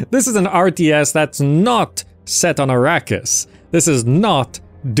anyway. This is an RTS that's not set on Arrakis. This is not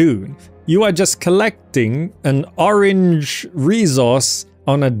Dune. You are just collecting an orange resource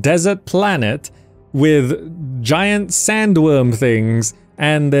on a desert planet with giant sandworm things,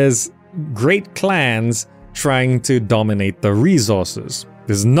 and there's great clans trying to dominate the resources.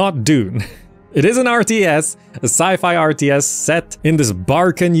 This is not Dune. It is an RTS, a sci-fi RTS set in this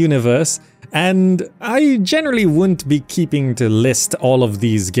Barkhan universe, and I generally wouldn't be keeping to list all of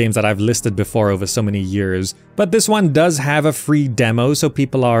these games that I've listed before over so many years, but this one does have a free demo, so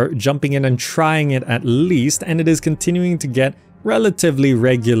people are jumping in and trying it at least, and it is continuing to get relatively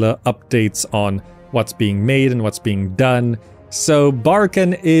regular updates on what's being made and what's being done. So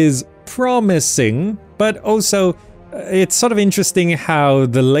Barkhan is promising, but also it's sort of interesting how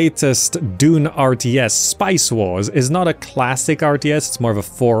the latest Dune RTS, Spice Wars, is not a classic RTS, it's more of a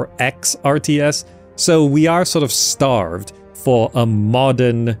 4X RTS. So we are sort of starved for a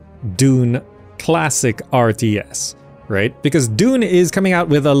modern Dune classic RTS, right? Because Dune is coming out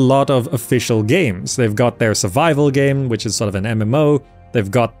with a lot of official games. They've got their survival game, which is sort of an MMO.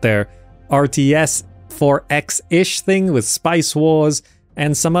 They've got their RTS 4X-ish thing with Spice Wars,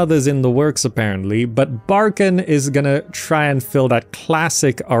 and some others in the works apparently, but Barkhan is gonna try and fill that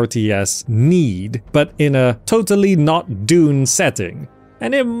classic RTS need, but in a totally not Dune setting.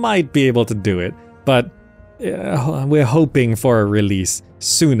 And it might be able to do it, but we're hoping for a release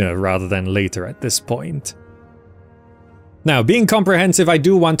sooner rather than later at this point. Now, being comprehensive, I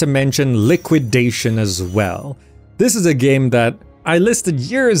do want to mention Liquidation as well. This is a game that I listed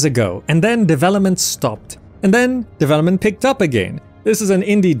years ago, and then development stopped, and then development picked up again. This is an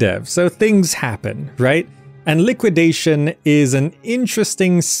indie dev, so things happen, right? And Liquidation is an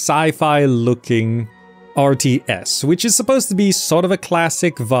interesting sci-fi looking RTS, which is supposed to be sort of a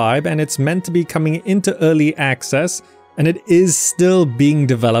classic vibe, and it's meant to be coming into early access, and it is still being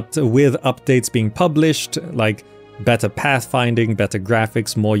developed with updates being published, like better pathfinding, better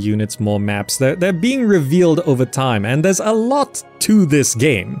graphics, more units, more maps. They're being revealed over time, and there's a lot to this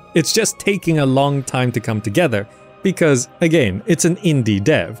game. It's just taking a long time to come together. Because, again, it's an indie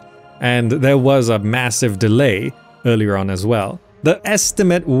dev, and there was a massive delay earlier on as well. The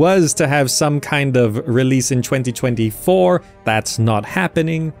estimate was to have some kind of release in 2024. That's not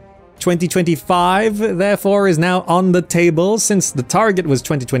happening. 2025, therefore, is now on the table. Since the target was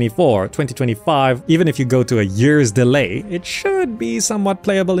 2024, 2025, even if you go to a year's delay, it should be somewhat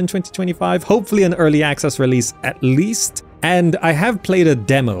playable in 2025. Hopefully an early access release at least. And I have played a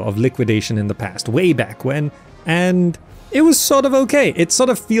demo of Liquidation in the past, way back when, and it was sort of okay. It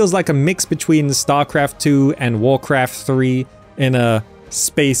sort of feels like a mix between StarCraft 2 and Warcraft 3 in a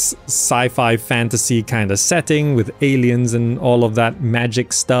space sci-fi fantasy kind of setting with aliens and all of that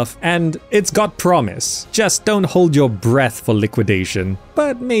magic stuff, and it's got promise. Just don't hold your breath for Liquidation,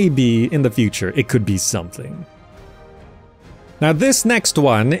 but maybe in the future it could be something. Now this next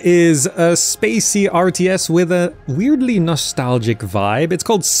one is a spacey RTS with a weirdly nostalgic vibe. It's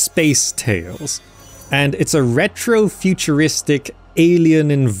called Space Tales. And it's a retro-futuristic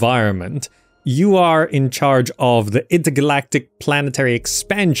alien environment. You are in charge of the intergalactic planetary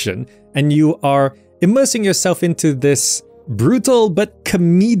expansion, and you are immersing yourself into this brutal but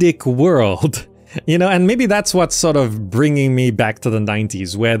comedic world. You know, and maybe that's what's sort of bringing me back to the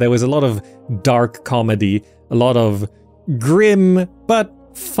 90s, where there was a lot of dark comedy, a lot of grim but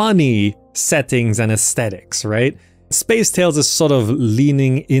funny settings and aesthetics, right? Space Tales is sort of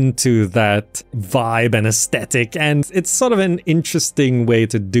leaning into that vibe and aesthetic, and it's sort of an interesting way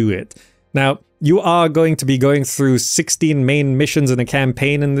to do it. Now, you are going to be going through 16 main missions in a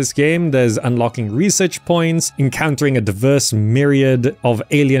campaign in this game. There's unlocking research points, encountering a diverse myriad of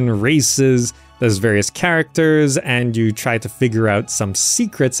alien races, there's various characters, and you try to figure out some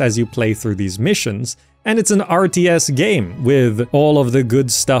secrets as you play through these missions. And it's an RTS game with all of the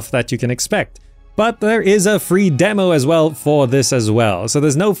good stuff that you can expect. But there is a free demo as well for this as well, so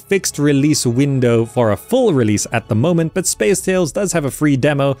there's no fixed release window for a full release at the moment, but Space Tales does have a free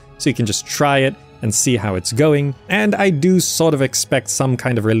demo, so you can just try it and see how it's going. And I do sort of expect some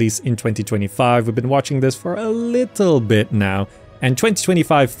kind of release in 2025. We've been watching this for a little bit now, and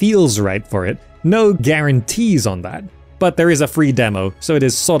 2025 feels right for it. No guarantees on that, but there is a free demo, so it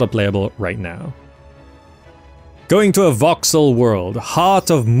is sort of playable right now. Going to a voxel world,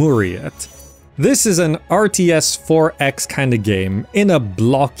 Heart of Muriet. This is an RTS 4X kind of game in a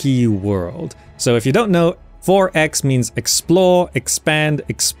blocky world. So if you don't know, 4X means explore, expand,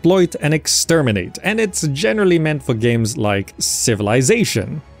 exploit, and exterminate. And it's generally meant for games like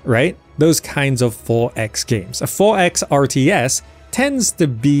Civilization, right? Those kinds of 4X games. A 4X RTS tends to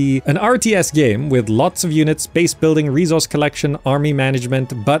be an RTS game with lots of units, base building, resource collection, army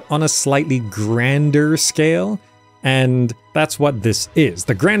management, but on a slightly grander scale. And that's what this is.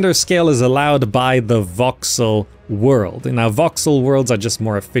 The grander scale is allowed by the voxel world. Now, voxel worlds are just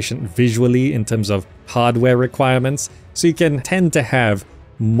more efficient visually in terms of hardware requirements, so you can tend to have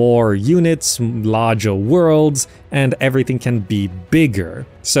more units, larger worlds, and everything can be bigger.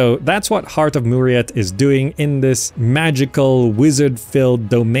 So that's what Heart of Muriet is doing in this magical, wizard-filled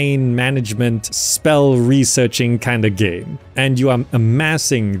domain management, spell researching kind of game. And you are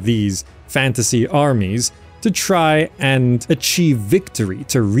amassing these fantasy armies to try and achieve victory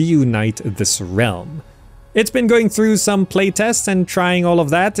to reunite this realm. It's been going through some playtests and trying all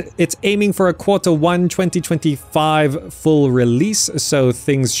of that. It's aiming for a Q1 2025 full release, so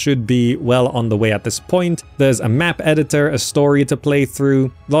things should be well on the way at this point. There's a map editor, a story to play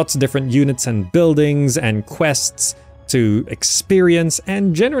through, lots of different units and buildings and quests to experience,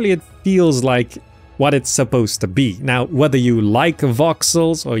 and generally it feels like what it's supposed to be. Now, whether you like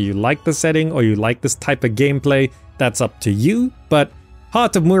voxels, or you like the setting, or you like this type of gameplay, that's up to you, but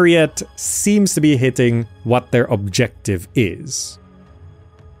Heart of Muriet seems to be hitting what their objective is.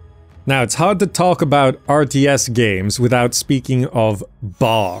 Now, it's hard to talk about RTS games without speaking of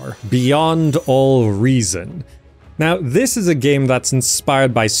BAR, Beyond All Reason. Now, this is a game that's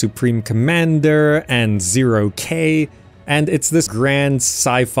inspired by Supreme Commander and Zero K, and it's this grand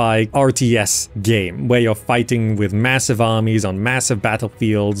sci-fi RTS game where you're fighting with massive armies on massive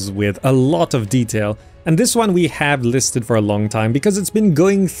battlefields with a lot of detail. And this one we have listed for a long time because it's been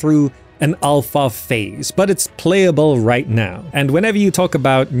going through an alpha phase, but it's playable right now. And whenever you talk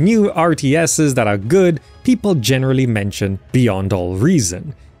about new RTSs that are good, people generally mention Beyond All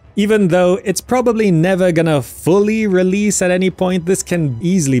Reason. Even though it's probably never gonna fully release at any point, this can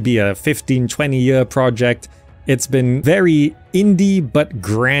easily be a 15-20 year project. It's been very indie but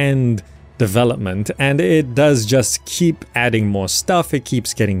grand development, and it does just keep adding more stuff, it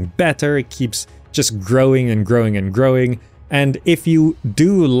keeps getting better, it keeps just growing and growing and growing. And if you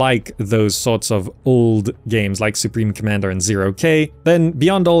do like those sorts of old games like Supreme Commander and Zero K, then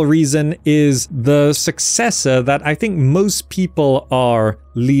Beyond All Reason is the successor that I think most people are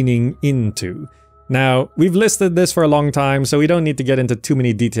leaning into. Now, we've listed this for a long time, so we don't need to get into too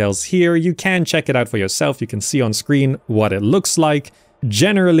many details here. You can check it out for yourself. You can see on screen what it looks like.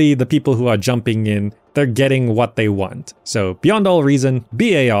 Generally, the people who are jumping in, they're getting what they want. So Beyond All Reason,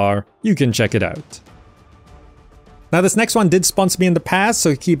 BAR, you can check it out. Now, this next one did sponsor me in the past,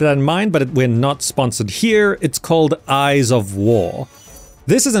 so keep that in mind, but we're not sponsored here. It's called Eyes of War.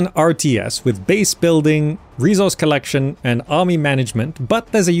 This is an RTS with base building, resource collection, and army management, but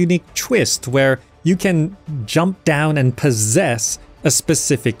there's a unique twist where you can jump down and possess a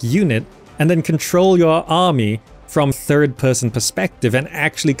specific unit and then control your army from third-person perspective and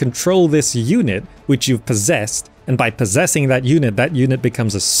actually control this unit which you've possessed, and by possessing that unit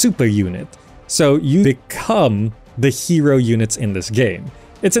becomes a super unit. So you become the hero units in this game.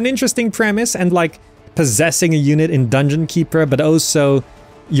 It's an interesting premise, and like possessing a unit in Dungeon Keeper, but also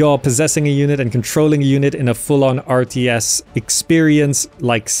you're possessing a unit and controlling a unit in a full-on RTS experience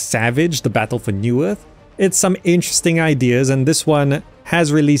like Savage, the Battle for New Earth. It's some interesting ideas, and this one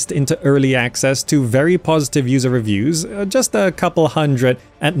has released into early access to very positive user reviews, just a couple hundred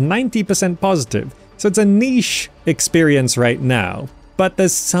at 90% positive. So it's a niche experience right now. But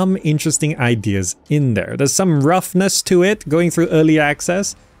there's some interesting ideas in there. There's some roughness to it going through early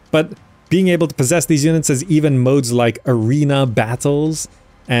access, but being able to possess these units, there's even modes like arena battles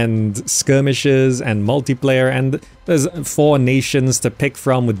and skirmishes and multiplayer, and there's 4 nations to pick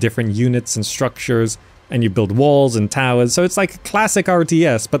from with different units and structures, and you build walls and towers. So it's like a classic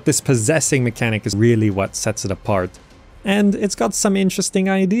RTS, but this possessing mechanic is really what sets it apart. And it's got some interesting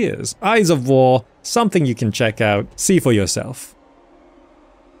ideas. Eyes of War, something you can check out, see for yourself.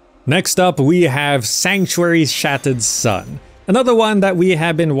 Next up, we have Sanctuary's Shattered Sun. Another one that we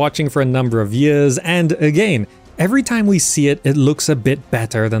have been watching for a number of years, and again, every time we see it, it looks a bit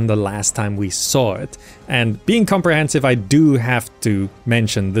better than the last time we saw it. And being comprehensive, I do have to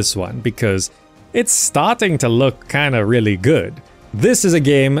mention this one, because it's starting to look kind of really good. This is a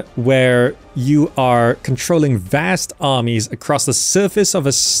game where you are controlling vast armies across the surface of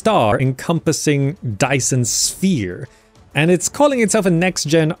a star encompassing Dyson's sphere. And it's calling itself a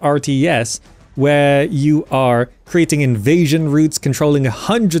next-gen RTS, where you are creating invasion routes, controlling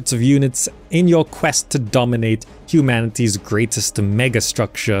hundreds of units in your quest to dominate humanity's greatest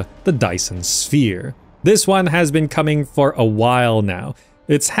megastructure, the Dyson Sphere. This one has been coming for a while now.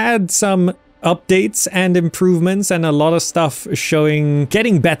 It's had some updates and improvements and a lot of stuff showing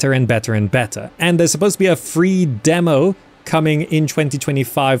getting better and better and better. And there's supposed to be a free demo coming in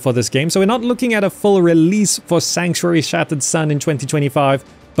 2025 for this game. So we're not looking at a full release for Sanctuary Shattered Sun in 2025,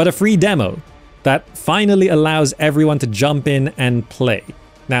 but a free demo that finally allows everyone to jump in and play.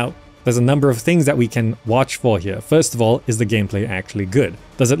 Now, there's a number of things that we can watch for here. First of all, is the gameplay actually good?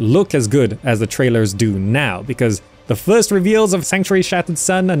 Does it look as good as the trailers do now? Because the first reveals of Sanctuary Shattered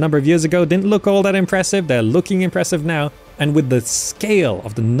Sun a number of years ago didn't look all that impressive. They're looking impressive now. And with the scale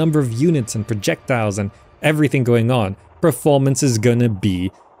of the number of units and projectiles and everything going on, performance is gonna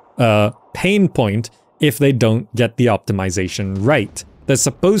be a pain point if they don't get the optimization right. There's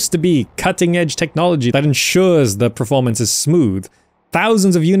supposed to be cutting-edge technology that ensures the performance is smooth.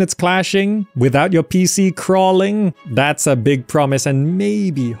 Thousands of units clashing without your PC crawling, that's a big promise, and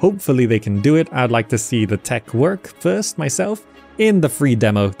maybe, hopefully they can do it. I'd like to see the tech work first myself in the free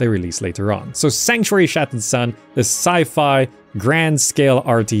demo they release later on. So Sanctuary Shattered Sun, this sci-fi grand-scale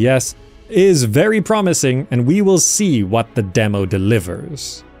RTS, is very promising, and we will see what the demo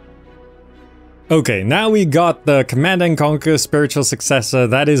delivers. Okay, now we got the Command & Conquer spiritual successor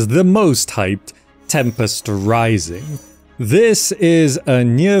that is the most hyped, Tempest Rising. This is a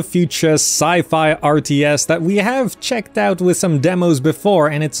near-future sci-fi RTS that we have checked out with some demos before,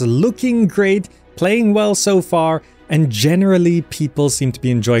 and it's looking great, playing well so far, and generally people seem to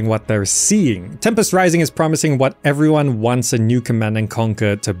be enjoying what they're seeing. Tempest Rising is promising what everyone wants a new Command &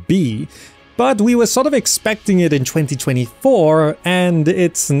 Conquer to be, but we were sort of expecting it in 2024, and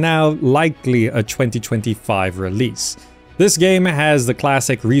it's now likely a 2025 release. This game has the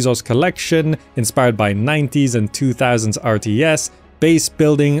classic resource collection, inspired by 90s and 2000s RTS, base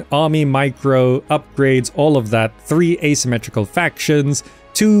building, army micro, upgrades, all of that, 3 asymmetrical factions,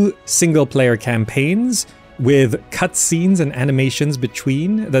 2 single-player campaigns, with cutscenes and animations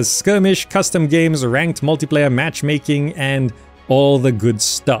between, there's skirmish, custom games, ranked multiplayer matchmaking, and all the good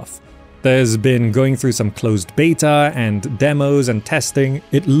stuff. There's been going through some closed beta and demos and testing.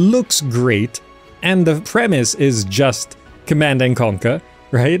 It looks great, and the premise is just Command & Conquer,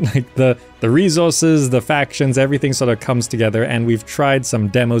 right? Like the resources, the factions, everything sort of comes together, and we've tried some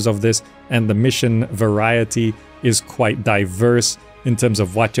demos of this, and the mission variety is quite diverse in terms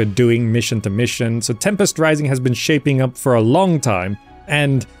of what you're doing mission to mission. So Tempest Rising has been shaping up for a long time,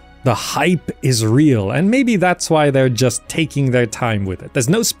 and the hype is real, and maybe that's why they're just taking their time with it. There's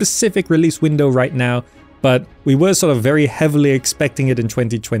no specific release window right now, but we were sort of very heavily expecting it in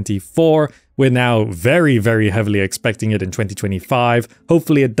 2024. We're now very, very heavily expecting it in 2025.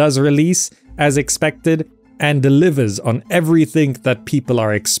 Hopefully it does release as expected and delivers on everything that people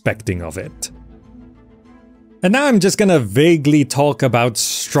are expecting of it. And now I'm just gonna vaguely talk about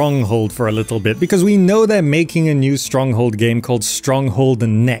Stronghold for a little bit, because we know they're making a new Stronghold game called Stronghold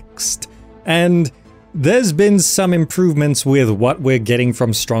Next. And there's been some improvements with what we're getting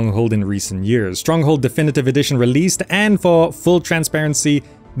from Stronghold in recent years. Stronghold Definitive Edition released, and for full transparency,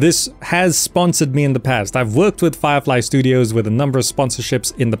 this has sponsored me in the past. I've worked with Firefly Studios with a number of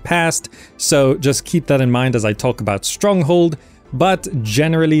sponsorships in the past, so just keep that in mind as I talk about Stronghold. But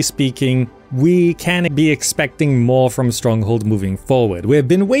generally speaking, we can be expecting more from Stronghold moving forward. We've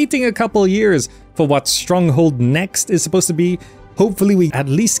been waiting a couple years for what Stronghold Next is supposed to be. Hopefully we at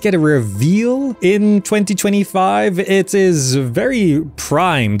least get a reveal in 2025. It is very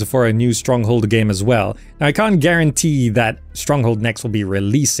primed for a new Stronghold game as well. Now, I can't guarantee that Stronghold Next will be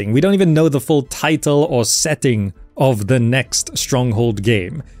releasing. We don't even know the full title or setting of the next Stronghold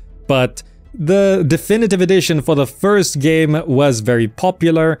game. But the definitive edition for the first game was very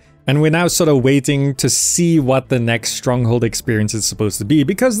popular, and we're now sort of waiting to see what the next Stronghold experience is supposed to be,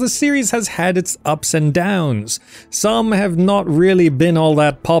 because the series has had its ups and downs. Some have not really been all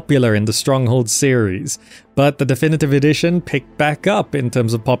that popular in the Stronghold series, but the definitive edition picked back up in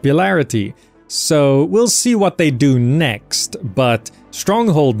terms of popularity. So we'll see what they do next, but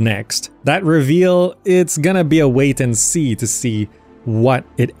Stronghold Next, that reveal, it's gonna be a wait and see to see what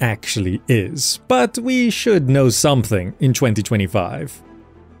it actually is. But we should know something in 2025.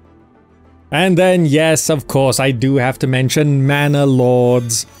 And then, yes, of course, I do have to mention Mana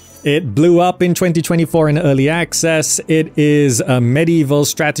Lords. It blew up in 2024 in early access. It is a medieval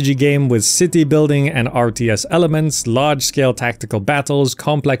strategy game with city building and RTS elements, large-scale tactical battles,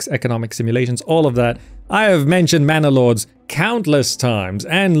 complex economic simulations, all of that. I have mentioned Mana Lords countless times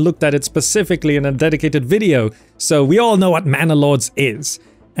and looked at it specifically in a dedicated video, so we all know what Mana Lords is.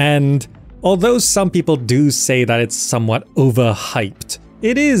 And although some people do say that it's somewhat overhyped,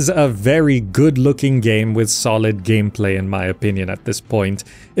 it is a very good-looking game with solid gameplay in my opinion at this point.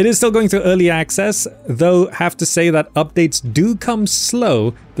 It is still going through early access, though have to say that updates do come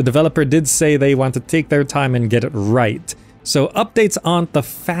slow. The developer did say they want to take their time and get it right. So updates aren't the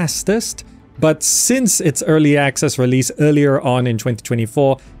fastest, but since its early access release earlier on in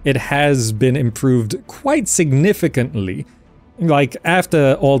 2024, it has been improved quite significantly. Like,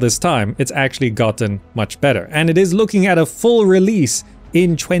 after all this time, it's actually gotten much better. And it is looking at a full release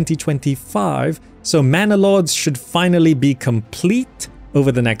in 2025, so Mana Lords should finally be complete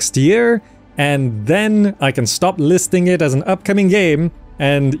over the next year, and then I can stop listing it as an upcoming game,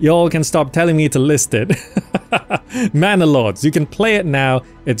 and y'all can stop telling me to list it. Mana Lords, you can play it now.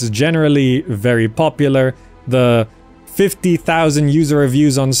 It's generally very popular. The 50,000 user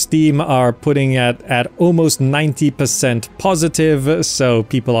reviews on Steam are putting it at almost 90% positive, so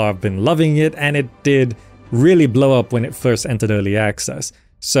people have been loving it, and it did really blow up when it first entered early access.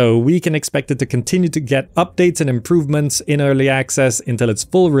 So we can expect it to continue to get updates and improvements in early access until its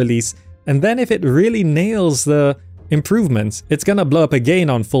full release, and then if it really nails the improvements, it's gonna blow up again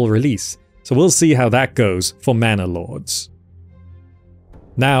on full release. So we'll see how that goes for Mana Lords.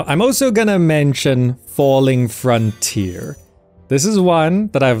 Now, I'm also gonna mention Falling Frontier. This is one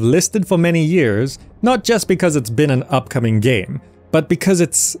that I've listed for many years, not just because it's been an upcoming game, but because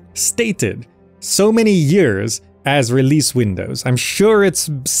it's stated so many years as release windows. I'm sure it's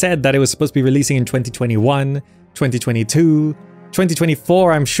said that it was supposed to be releasing in 2021, 2022,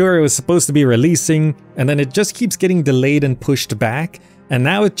 2024, I'm sure it was supposed to be releasing, and then it just keeps getting delayed and pushed back, and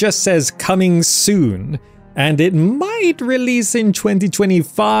now it just says coming soon. And it might release in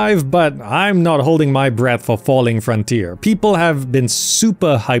 2025, but I'm not holding my breath for Falling Frontier. People have been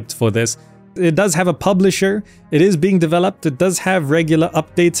super hyped for this. It does have a publisher, it is being developed, it does have regular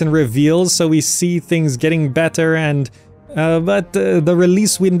updates and reveals, so we see things getting better, and but the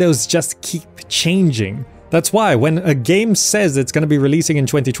release windows just keep changing. That's why when a game says it's going to be releasing in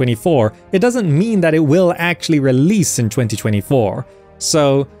 2024, it doesn't mean that it will actually release in 2024.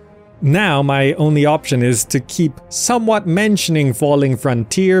 So now my only option is to keep somewhat mentioning Falling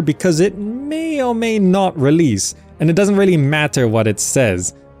Frontier because it may or may not release, and it doesn't really matter what it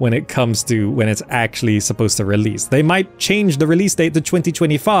says when it comes to when it's actually supposed to release. They might change the release date to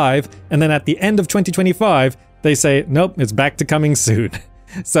 2025, and then at the end of 2025, they say, nope, it's back to coming soon.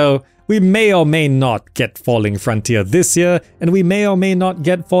 So we may or may not get Falling Frontier this year, and we may or may not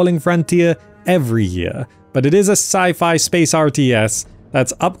get Falling Frontier every year. But it is a sci-fi space RTS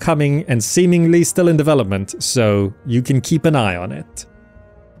that's upcoming and seemingly still in development, so you can keep an eye on it.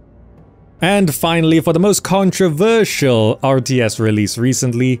 And finally, for the most controversial RTS release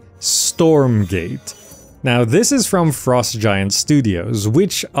recently, Stormgate. Now this is from Frost Giant Studios,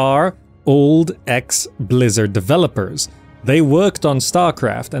 which are old ex-Blizzard developers. They worked on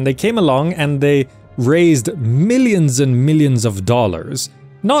StarCraft, and they came along and they raised millions and millions of dollars.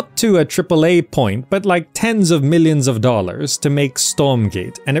 Not to a AAA point, but like tens of millions of dollars to make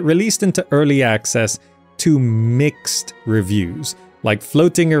Stormgate, and it released into early access to mixed reviews, like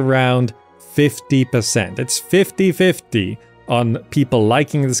floating around 50%. It's 50-50 on people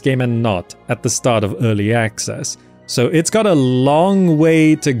liking this game and not at the start of early access. So it's got a long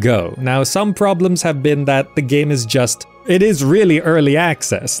way to go. Now, some problems have been that the game is just, it is really early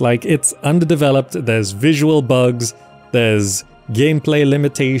access. Like, it's underdeveloped, there's visual bugs, there's gameplay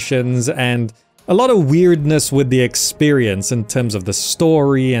limitations, and a lot of weirdness with the experience in terms of the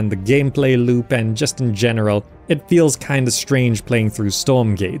story and the gameplay loop, and just in general, it feels kind of strange playing through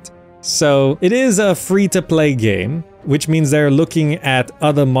Stormgate. So it is a free-to-play game, which means they're looking at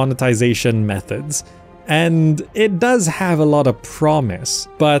other monetization methods. And it does have a lot of promise,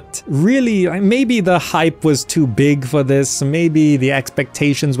 but really, maybe the hype was too big for this, maybe the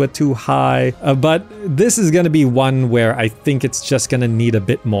expectations were too high, but this is going to be one where I think it's just going to need a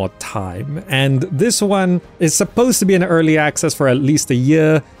bit more time. And this one is supposed to be in early access for at least a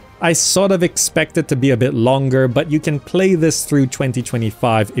year. I sort of expect it to be a bit longer, but you can play this through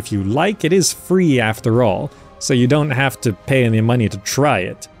 2025 if you like. It is free after all, so you don't have to pay any money to try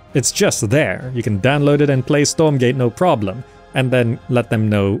it. It's just there. You can download it and play Stormgate no problem, and then let them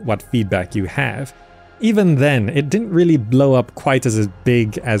know what feedback you have. Even then, it didn't really blow up quite as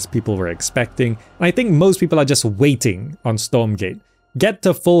big as people were expecting, and I think most people are just waiting on Stormgate. Get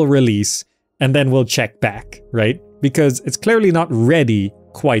to full release, and then we'll check back, right? Because it's clearly not ready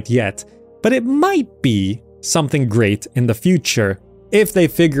quite yet, but it might be something great in the future if they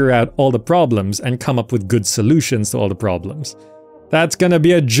figure out all the problems and come up with good solutions to all the problems. That's gonna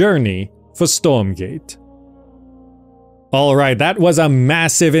be a journey for Stormgate. Alright, that was a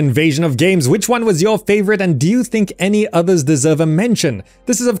massive invasion of games. Which one was your favorite, and do you think any others deserve a mention?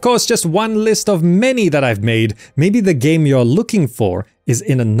 This is of course just one list of many that I've made. Maybe the game you're looking for is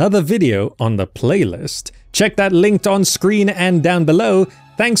in another video on the playlist. Check that linked on screen and down below.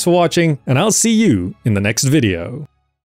 Thanks for watching, and I'll see you in the next video.